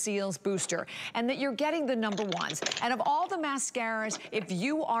getting the Sills Booster, and that you're getting the #1s. And of all the mascaras, if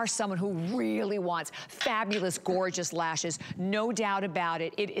you are someone who really wants fabulous, gorgeous lashes, no doubt about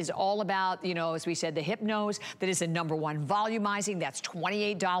it. It is all about, as we said, the Hypnose. That is the #1 volumizing. That's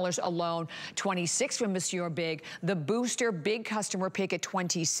 $28 alone. $26 from Monsieur Big. The Booster, big customer pick at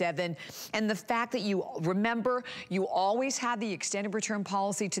 $27. And the fact that you remember, you always have the extended return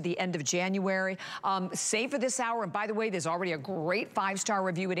policy to the end of January. Save for this hour. And by the way, there's already a great 5-star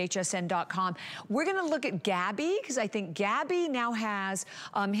review at hsn.com. We're going to look at Gabby, because I think Gabby now has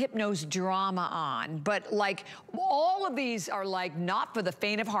Hypnose Drama on. But like, all of these are like not for the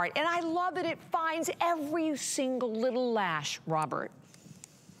faint of heart. And I love that it finds every single little lash, Robert.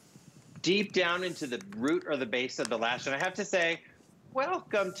 Deep down into the root or the base of the lash. And I have to say,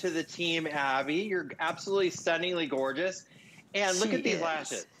 welcome to the team, Abby. You're absolutely stunningly gorgeous. And look at these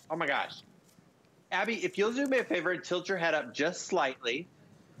lashes. Oh my gosh. Abby, if you'll do me a favor and tilt your head up just slightly.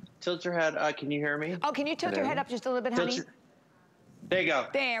 Tilt your head. Can you hear me? Oh, can you tilt your head up just a little bit, honey? There you go.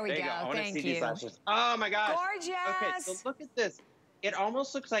 There we go. I want to see Thank these lashes. Oh my gosh. Gorgeous. Okay, so look at this. It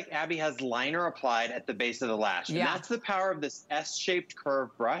almost looks like Abby has liner applied at the base of the lash. And that's the power of this S-shaped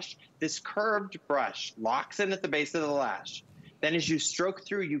curved brush. This curved brush locks in at the base of the lash. Then as you stroke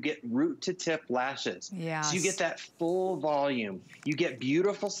through, you get root to tip lashes. Yes. So you get that full volume. You get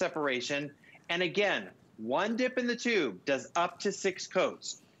beautiful separation. And again, 1 dip in the tube does up to 6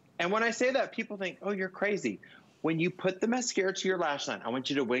 coats. And when I say that, people think, oh, you're crazy. When you put the mascara to your lash line, I want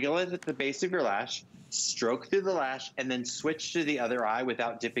you to wiggle it at the base of your lash, stroke through the lash, and then switch to the other eye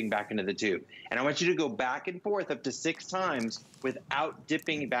without dipping back into the tube. And I want you to go back and forth up to 6 times without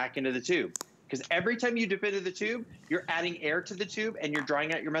dipping back into the tube. because every time you dip into the tube, you're adding air to the tube and you're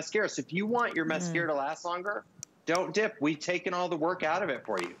drying out your mascara. So if you want your mascara to last longer, don't dip. We've taken all the work out of it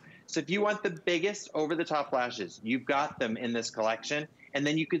for you. So if you want the biggest over-the-top lashes, you've got them in this collection, and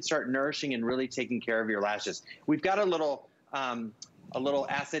then you can start nourishing and really taking care of your lashes. We've got a little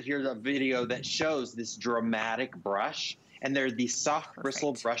asset here, the video that shows this dramatic brush, and they're these soft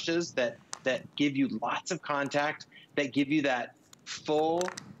bristled brushes that give you lots of contact, that give you that full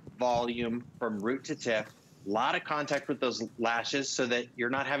volume from root to tip, a lot of contact with those lashes so that you're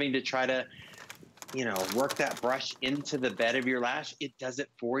not having to try to, you know, work that brush into the bed of your lash. It does it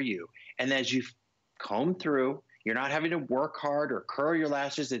for you. And as you comb through, you're not having to work hard or curl your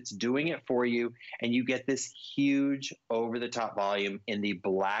lashes. It's doing it for you. And you get this huge over-the-top volume in the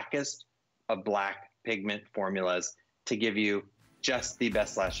blackest of black pigment formulas to give you just the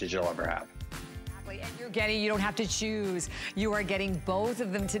best lashes you'll ever have. And you don't have to choose. You are getting both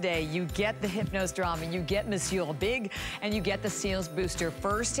of them today. You get the Hypnose Drama, you get Monsieur Big, and you get the Seals Booster.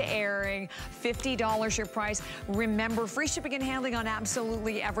 First to airing, $50 your price. Remember, free shipping and handling on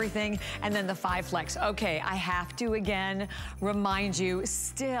absolutely everything, and then the 5 Flex. Okay, I have to again remind you, we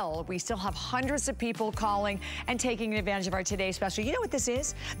still have hundreds of people calling and taking advantage of our today's special. You know what this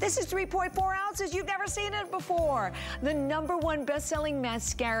is? This is 3.4 ounces. You've never seen it before. The #1 best-selling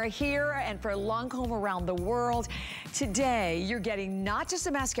mascara here and for Lancome around the world. Today, you're getting not just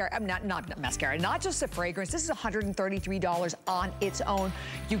a mascara, not just a fragrance. This is $133 on its own.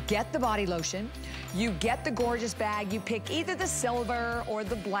 You get the body lotion, you get the gorgeous bag, you pick either the silver or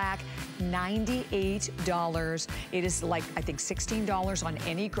the black, $98. It is like, I think $16 on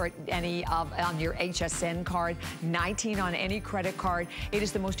on your HSN card, $19 on any credit card. It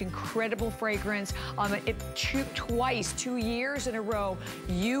is the most incredible fragrance. 2 years in a row,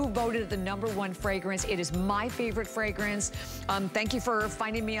 you voted the #1 fragrance. It is my favorite fragrance. Thank you for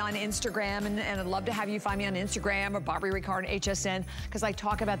finding me on Instagram, and I'd love to have you find me on Instagram or Barbie Ricard HSN, because I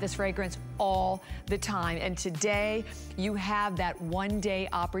talk about this fragrance all the time. And today, you have that one-day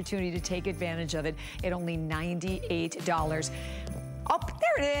opportunity to take advantage of it at only $98. Oh,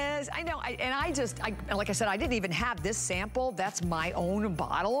 there it is. I know. Like I said, I didn't even have this sample. That's my own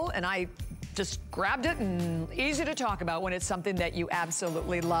bottle, and I just grabbed it, and easy to talk about when it's something that you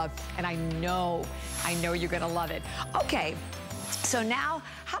absolutely love. And I know you're gonna love it. Okay. So now,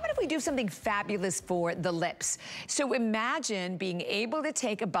 how about if we do something fabulous for the lips? So imagine being able to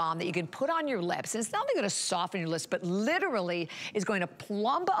take a balm that you can put on your lips, and it's not only gonna soften your lips, but literally is going to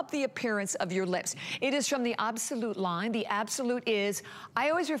plump up the appearance of your lips. It is from the Absolute line. The Absolute is, I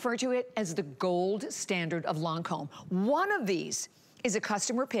always refer to it as the gold standard of Lancome. One of these is a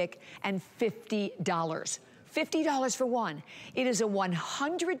customer pick and $50. $50 for one. It is a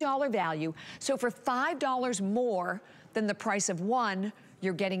 $100 value. So for $5 more than the price of one,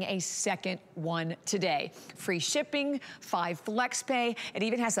 you're getting a second one today. Free shipping, 5 Flex Pay. It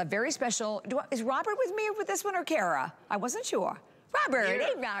even has a very special, is Robert with me with this one or Kara? I wasn't sure. Robert,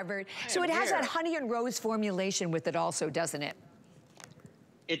 hey Robert. So it has that honey and rose formulation with it also, doesn't it?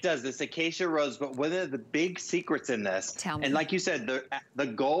 It does, this acacia rose, but one of the big secrets in this, and like you said, the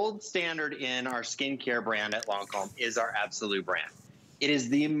gold standard in our skincare brand at Lancome is our Absolute brand. It is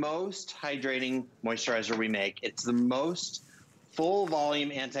the most hydrating moisturizer we make. It's the most full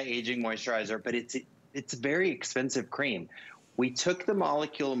volume anti-aging moisturizer, but it's a very expensive cream. We took the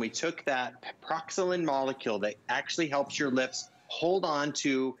molecule and we took that peroxylin molecule that actually helps your lips hold on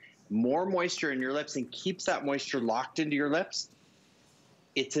to more moisture in your lips and keeps that moisture locked into your lips.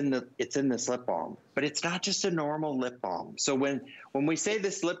 It's in this lip balm, but it's not just a normal lip balm. So when we say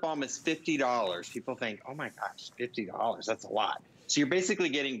this lip balm is $50, people think, oh my gosh, $50, that's a lot. So you're basically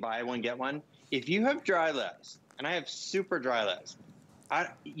getting buy one, get one. If you have dry lips, and I have super dry lips,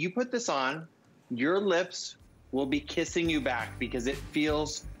 you put this on, your lips will be kissing you back because it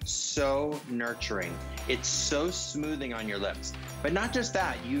feels so nurturing. It's so smoothing on your lips. But not just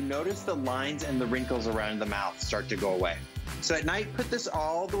that, you notice the lines and the wrinkles around the mouth start to go away. So at night, put this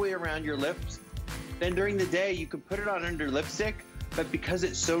all the way around your lips. Then during the day, you can put it on under lipstick, but because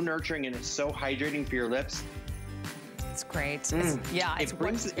it's so nurturing and it's so hydrating for your lips, it's great.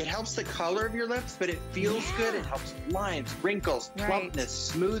 It helps the color of your lips, but it feels good. It helps lines, wrinkles, plumpness,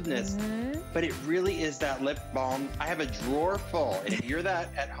 smoothness. But it really is that lip balm. I have a drawer full, and if you're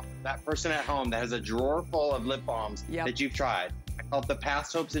that person at home that has a drawer full of lip balms that you've tried, I call it the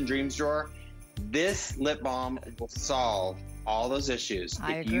Past Hopes and Dreams drawer. This lip balm will solve all those issues.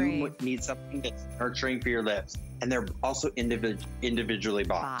 If you need something that's nurturing for your lips, and they're also individually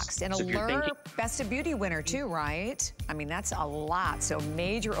boxed. And so Allure Best of Beauty winner too, right? I mean, that's a lot. So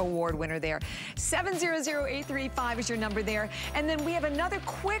major award winner there. 700835 is your number there. And then we have another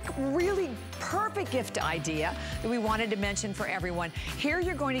quick, really perfect gift idea that we wanted to mention for everyone. Here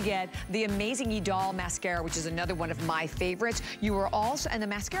you're going to get the amazing Idol mascara, which is another one of my favorites. You are also, and the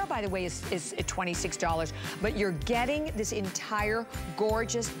mascara, by the way, is $26, but you're getting this entire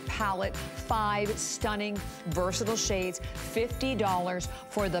gorgeous palette, 5 stunning, versatile shades, $50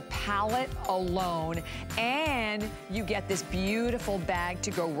 for the palette alone. And you get this beautiful bag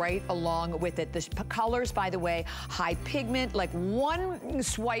to go right along with it. The colors, by the way, high pigment, like one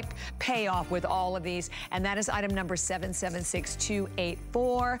swipe payoff with all of these. And that is item number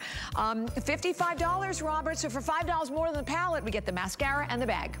 776284. $55, Robert. So for $5 more than the palette, we get the mascara and the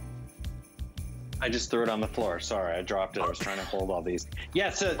bag. I just threw it on the floor. Sorry, I dropped it. I was trying to hold all these. Yeah,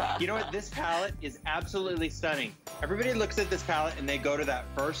 so you know what? This palette is absolutely stunning. Everybody looks at this palette and they go to that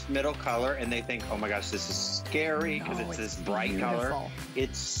first middle color and they think, oh my gosh, this is scary because it's this bright color.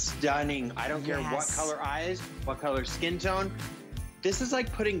 It's stunning. I don't care what color eyes, what color skin tone. This is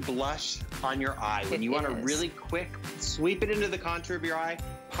like putting blush on your eye. When you want to really quick sweep it into the contour of your eye,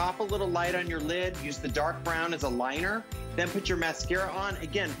 pop a little light on your lid, use the dark brown as a liner, then put your mascara on.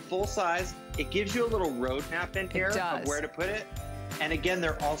 Again, full size. It gives you a little roadmap in here of where to put it. And again,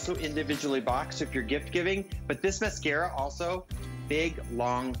 they're also individually boxed if you're gift giving. But this mascara also, big,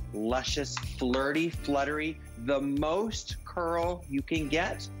 long, luscious, flirty, fluttery, the most curl you can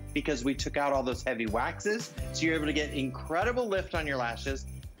get because we took out all those heavy waxes. So you're able to get incredible lift on your lashes.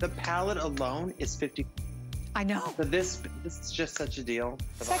 The palette alone is $50. I know. So this is just such a deal.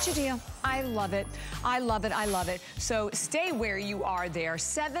 Such a deal. I love it. I love it. I love it. So stay where you are there.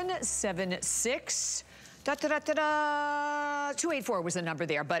 776. 284 was the number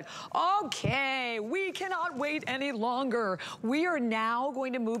there, but okay, we cannot wait any longer. We are now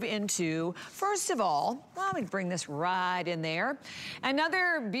going to move into, first of all, let me bring this right in there.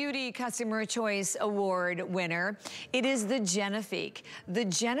 Another Beauty Customer Choice Award winner. It is the Genifique. The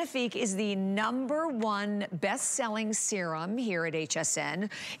Genifique is the #1 best-selling serum here at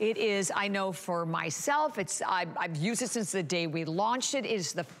HSN. It is, I know for myself, I've used it since the day we launched it. It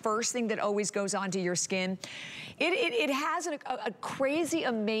is the first thing that always goes onto your skin. It has a crazy,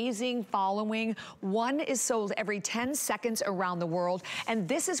 amazing following. One is sold every 10 seconds around the world, and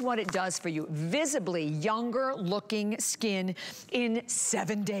this is what it does for you. Visibly younger looking skin in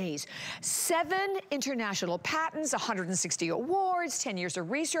 7 days. 7 international patents, 160 awards, 10 years of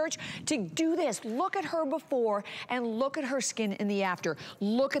research. To do this, look at her before and look at her skin in the after.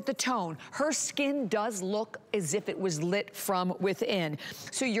 Look at the tone. Her skin does look as if it was lit from within.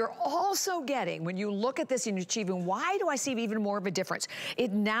 So you're also getting, when you look at this and achieving, why do I see even more of a difference?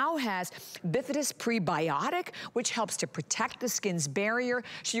 It now has Bifidus prebiotic, which helps to protect the skin's barrier.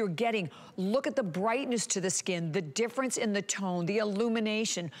 So you're getting, look at the brightness to the skin, the difference in the tone, the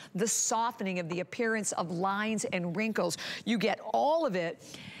illumination, the softening of the appearance of lines and wrinkles. You get all of it.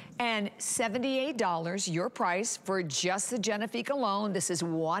 And $78, your price for just the Genifique alone. This is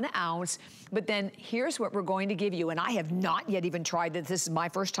 1 ounce. But then here's what we're going to give you. And I have not yet even tried this. This is my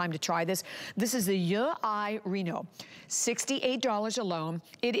first time to try this. This is the Ye Ai Reno. $68 alone.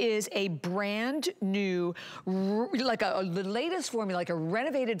 It is a brand new, like the latest formula, like a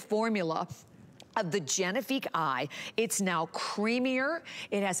renovated formula of the Genifique Eye. It's now creamier.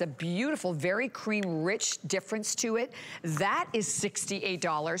 It has a beautiful, very cream rich difference to it. That is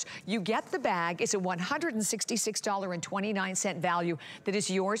 $68. You get the bag. It's a $166.29 value that is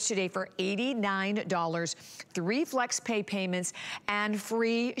yours today for $89. 3 flex pay payments and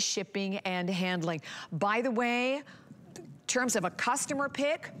free shipping and handling. By the way, in terms of a customer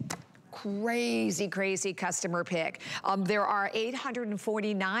pick, crazy, crazy customer pick. There are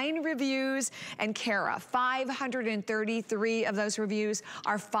 849 reviews, and Kara, 533 of those reviews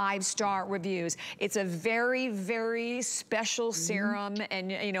are 5-star reviews. It's a very, very special serum,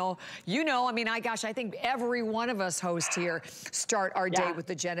 and I mean, I think every one of us hosts here start our day with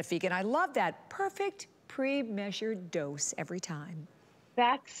the Genifique, and I love that perfect pre-measured dose every time.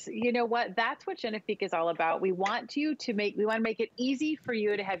 That's, you know what, that's what Genifique is all about. We want to make it easy for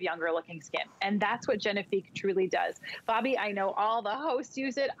you to have younger looking skin. And that's what Genifique truly does. Bobbi, I know all the hosts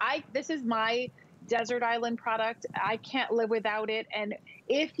use it. This is my desert island product. I can't live without it. And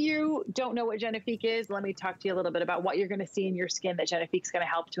if you don't know what Genifique is, let me talk to you a little bit about what you're going to see in your skin that Genifique's going to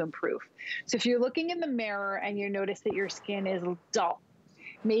help to improve. So if you're looking in the mirror and you notice that your skin is dull,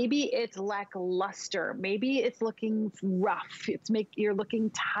 maybe it's lackluster. Maybe it's looking rough. You're looking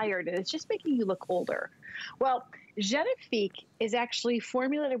tired, and it's just making you look older. Well, Genifique is actually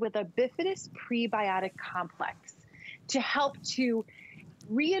formulated with a bifidus prebiotic complex to help to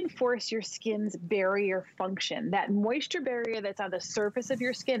reinforce your skin's barrier function. That moisture barrier that's on the surface of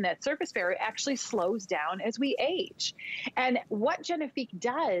your skin, that surface barrier actually slows down as we age. And what Genifique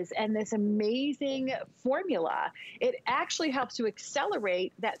does, and this amazing formula, it actually helps to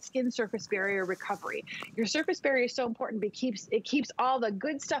accelerate that skin surface barrier recovery. Your surface barrier is so important because it keeps all the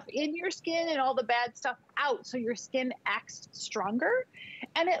good stuff in your skin and all the bad stuff out, so your skin acts stronger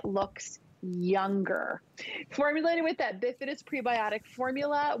and it looks younger. Formulated with that bifidus prebiotic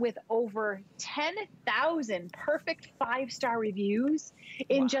formula with over 10,000 perfect 5-star reviews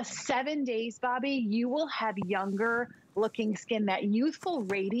in just 7 days, Bobby, you will have younger looking skin, that youthful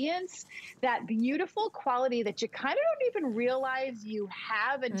radiance, that beautiful quality that you kind of don't even realize you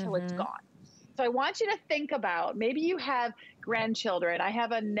have until it's gone. So I want you to think about, maybe you have grandchildren. I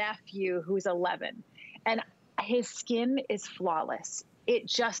have a nephew who's 11 and his skin is flawless. It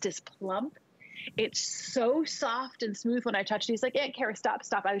just is plump. It's so soft and smooth when I touch it. He's like, Aunt Kara, stop,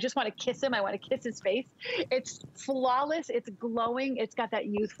 stop. I just want to kiss him. I want to kiss his face. It's flawless. It's glowing. It's got that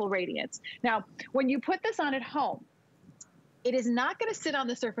youthful radiance. Now, when you put this on at home, it is not going to sit on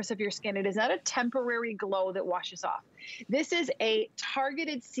the surface of your skin. It is not a temporary glow that washes off. This is a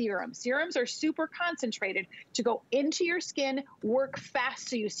targeted serum. Serums are super concentrated to go into your skin, work fast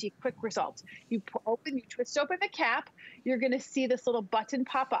so you see quick results. You twist open the cap, you're going to see this little button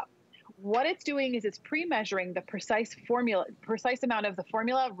pop up. What it's doing is it's pre-measuring the precise amount of the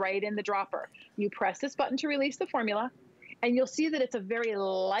formula right in the dropper. You press this button to release the formula, and you'll see that it's a very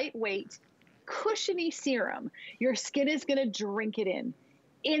lightweight, cushiony serum. Your skin is going to drink it in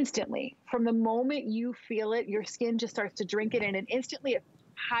instantly. From the moment you feel it, your skin just starts to drink it in, and instantly it's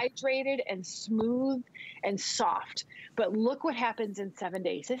hydrated and smooth and soft. But look what happens in 7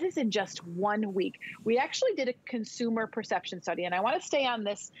 days. This is in just 1 week. We actually did a consumer perception study, and I want to stay on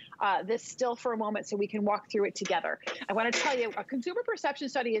this still for a moment so we can walk through it together. I want to tell you, a consumer perception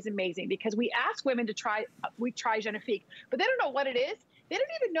study is amazing because we ask women to try Genifique, but they don't know what it is. They don't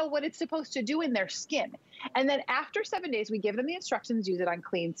even know what it's supposed to do in their skin. And then after 7 days, we give them the instructions, use it on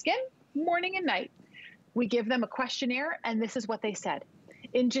clean skin, morning and night. We give them a questionnaire, and this is what they said.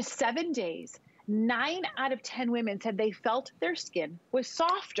 In just 7 days, 9 out of 10 women said they felt their skin was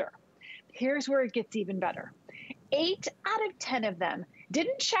softer. Here's where it gets even better. 8 out of 10 of them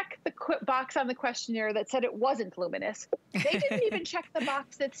didn't check the box on the questionnaire that said it wasn't luminous. They didn't even check the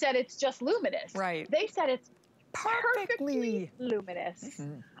box that said it's just luminous. Right. They said it's perfectly luminous,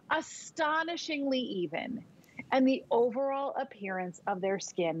 astonishingly even, and the overall appearance of their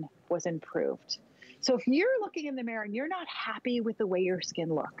skin was improved. So if you're looking in the mirror and you're not happy with the way your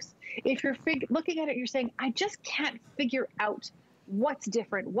skin looks, if you're looking at it, you're saying, I just can't figure out what's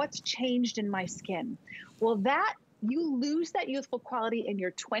different, what's changed in my skin. Well, you lose that youthful quality in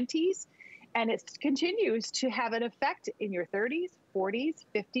your 20s, and it continues to have an effect in your 30s, 40s,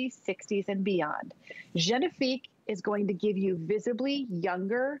 50s, 60s, and beyond. Genifique is going to give you visibly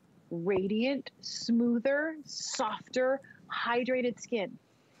younger, radiant, smoother, softer, hydrated skin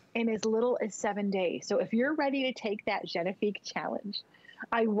in as little as 7 days. So if you're ready to take that Genifique challenge,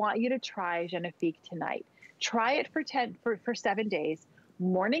 I want you to try Genifique tonight. Try it for 7 days,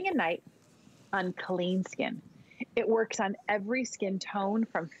 morning and night, on clean skin. It works on every skin tone,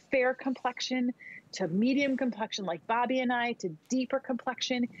 from fair complexion to medium complexion like Bobby and I, to deeper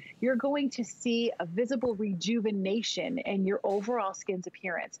complexion. You're going to see a visible rejuvenation in your overall skin's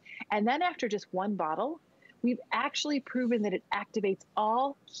appearance. And then after just one bottle, we've actually proven that it activates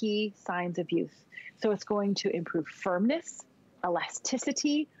all key signs of youth. So it's going to improve firmness,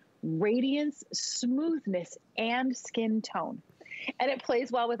 elasticity, radiance, smoothness, and skin tone. And it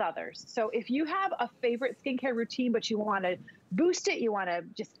plays well with others. So if you have a favorite skincare routine, but you want to boost it, you want to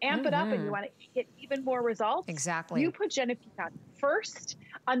just amp it up, and you want to get even more results, exactly, you put Genifique on first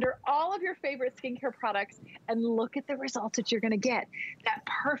under all of your favorite skincare products and look at the results that you're going to get. That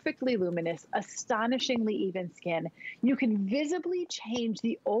perfectly luminous, astonishingly even skin. You can visibly change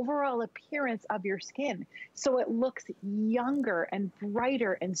the overall appearance of your skin so it looks younger and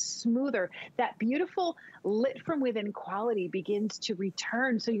brighter and smoother. That beautiful lit from within quality begins to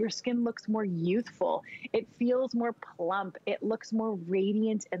return, so your skin looks more youthful. It feels more plump. It looks more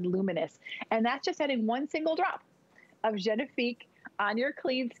radiant and luminous. And that's just adding one single drop of Genifique on your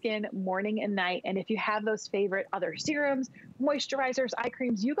clean skin morning and night. And if you have those favorite other serums, moisturizers, eye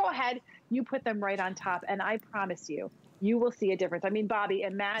creams, you go ahead, you put them right on top. And I promise you, you will see a difference. I mean, Bobby,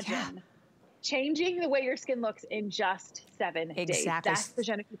 imagine changing the way your skin looks in just 7 days. That's the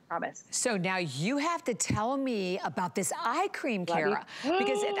Genevieve promise. So now you have to tell me about this eye cream, Kara.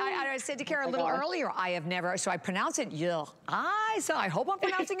 Because I said to Kara a little earlier, I have never, so I pronounce it, so I hope I'm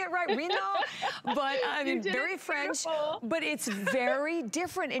pronouncing it right, Reno. But I mean, very French, but it's very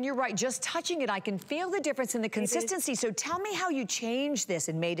different. And you're right, just touching it, I can feel the difference in the consistency. So tell me how you changed this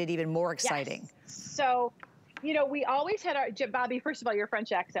and made it even more exciting. Yes. So, you know, we always had our, Bobby, first of all, your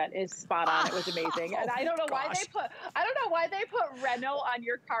French accent is spot on. It was amazing. And I don't know why they put Reno on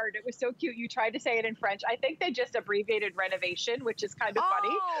your card. It was so cute. You tried to say it in French. I think they just abbreviated renovation, which is kind of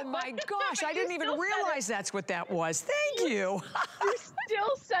funny. Oh my gosh, I didn't even realize that's what that was. Thank you. You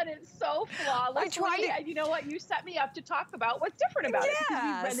still said it so flawlessly. I tried to. And you know what? You set me up to talk about what's different about it because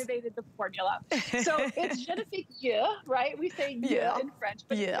we renovated the formula. So it's Genevieve right? We say in French,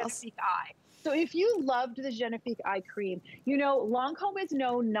 but it's Genevieve eye. So if you loved the Genevieve eye cream, you know, Lancome is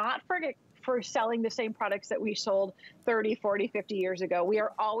known not for selling the same products that we sold 30, 40, 50 years ago. We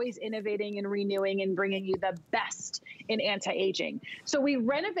are always innovating and renewing and bringing you the best in anti-aging. So we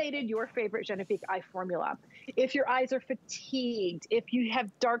renovated your favorite Genevieve eye formula. If your eyes are fatigued, if you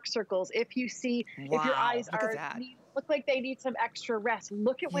have dark circles, if you see, if your eyes look like they need some extra rest.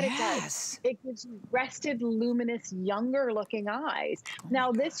 Look at what it does. It gives you rested, luminous, younger looking eyes.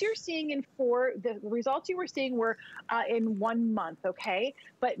 Now this you're seeing in the results you were seeing were in 1 month, okay?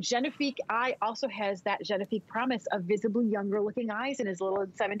 But Genevieve eye also has that Genevieve promise of visibly younger looking eyes in as little as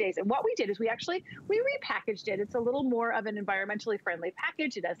 7 days. And what we did is we repackaged it. It's a little more of an environmentally friendly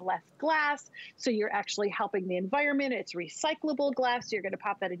package. It has less glass, so you're actually helping the environment. It's recyclable glass, so you're gonna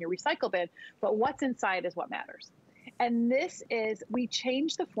pop that in your recycle bin. But what's inside is what matters. And this is, we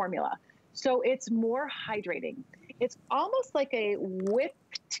changed the formula. So it's more hydrating. It's almost like a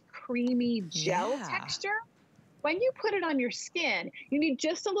whipped creamy gel texture. When you put it on your skin, you need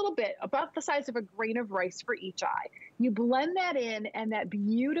just a little bit, about the size of a grain of rice for each eye. You blend that in, and that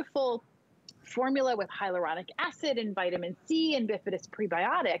beautiful formula with hyaluronic acid and vitamin C and bifidus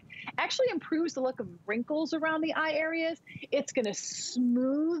prebiotic actually improves the look of wrinkles around the eye areas. It's going to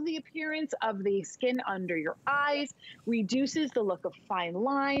smooth the appearance of the skin under your eyes, reduces the look of fine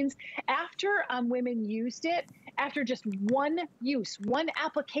lines. After women used it, after just one use, one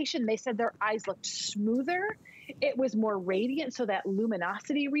application, they said their eyes looked smoother. It was more radiant, so that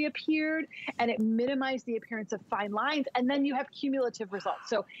luminosity reappeared, and it minimized the appearance of fine lines. And then you have cumulative results.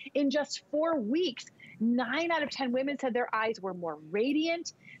 So in just 4 weeks, 9 out of 10 women said their eyes were more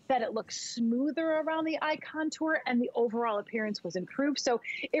radiant, that it looked smoother around the eye contour, and the overall appearance was improved. So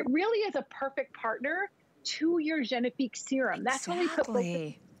it really is a perfect partner to your Genevieve serum. That's when we put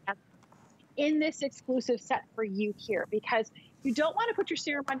both in this exclusive set for you here, because you don't want to put your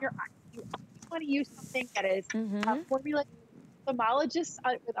serum on your eyes. You want to use something that is formulated ophthalmologist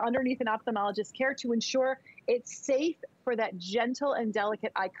underneath an ophthalmologist care to ensure it's safe for that gentle and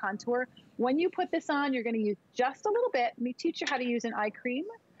delicate eye contour. When you put this on, you're going to use just a little bit. Let me teach you how to use an eye cream.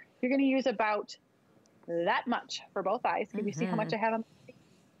 You're going to use about that much for both eyes. Can you see how much I have on?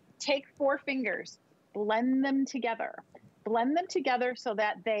 Take 4 fingers, blend them together. Blend them together so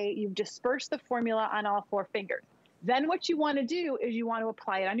that you disperse the formula on all 4 fingers. Then what you want to do is you want to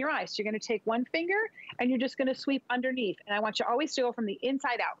apply it on your eyes. So you're going to take 1 finger and you're just going to sweep underneath. And I want you always to go from the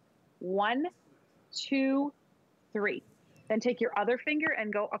inside out. 1, 2, 3. Then take your other finger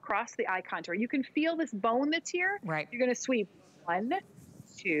and go across the eye contour. You can feel this bone that's here. Right. You're going to sweep 1,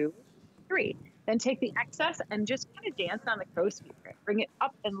 2, 3. Then take the excess and just kind of dance on the crow's feet. Bring it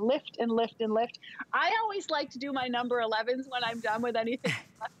up and lift and lift and lift. I always like to do my number 11s when I'm done with anything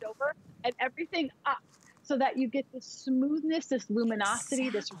left over, and everything up, so that you get this smoothness, this luminosity,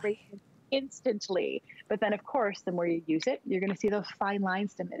 this radiance instantly. But then, of course, the more you use it, you're going to see those fine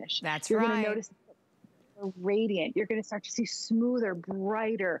lines diminish. You're going to notice radiant. You're going to start to see smoother,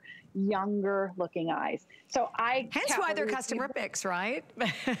 brighter, younger looking eyes. So hence why they're customer picks, right?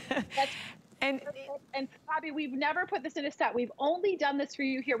 And Bobby, we've never put this in a set. We've only done this for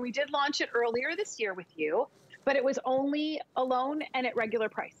you here. We did launch it earlier this year with you, but it was only alone and at regular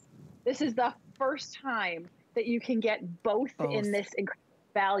price. This is the first time that you can get both. In this incredible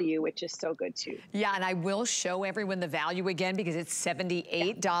value, which is so good too. Yeah, and I will show everyone the value again because it's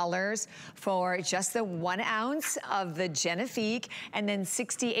 $78 for just the 1 ounce of the Genevieve, and then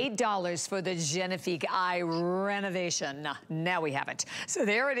 $68 for the Genevieve Eye Renovation. Now we have it. So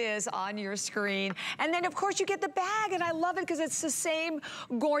there it is on your screen. And then of course you get the bag, and I love it because it's the same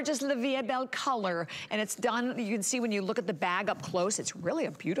gorgeous La Vie Belle color, and it's done, you can see when you look at the bag up close, it's really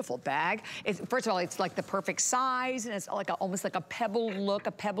a beautiful bag. First of all, it's like the perfect size, and it's like almost like a pebble look look,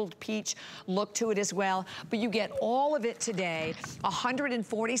 a pebbled peach look to it as well. But you get all of it today,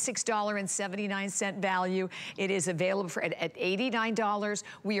 $146.79 value. It is available at $89.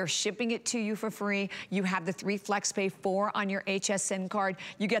 We are shipping it to you for free. You have the 3 FlexPay 4 on your HSN card.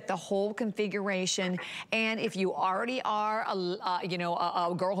 You get the whole configuration. And if you already are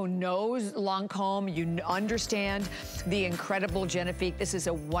a girl who knows Lancome, you understand the incredible Genifique, this is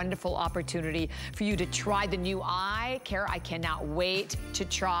a wonderful opportunity for you to try the new eye care. I cannot wait to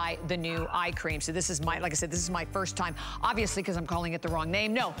try the new eye cream. So this is like I said, this is my first time, obviously because I'm calling it the wrong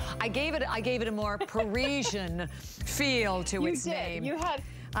name. No, I gave it a more Parisian feel to its name. You had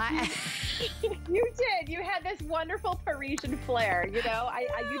you did. You had this wonderful Parisian flair. You know,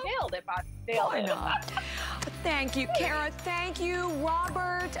 you nailed it, Bob. Nailed it. Thank you, Kara. Thank you,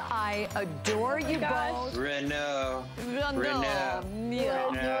 Robert. I adore you both. Renaud.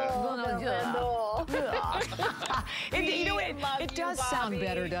 It does sound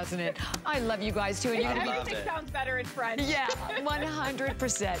better, doesn't it? I love you guys too. Everything sounds better in French. Yeah,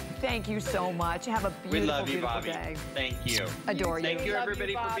 100%. Thank you so much. Have a beautiful, we love you, beautiful Bobby. day. Thank you. Adore you. Thank you,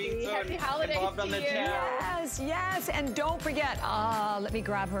 everybody, for being so involved on the chat. Yes, and don't forget, let me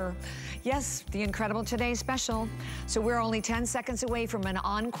grab her. Yes, the incredible Today Special. So we're only 10 seconds away from an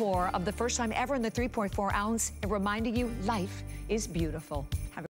encore of the first time ever in the 3.4 ounce, reminding you life is beautiful. Have a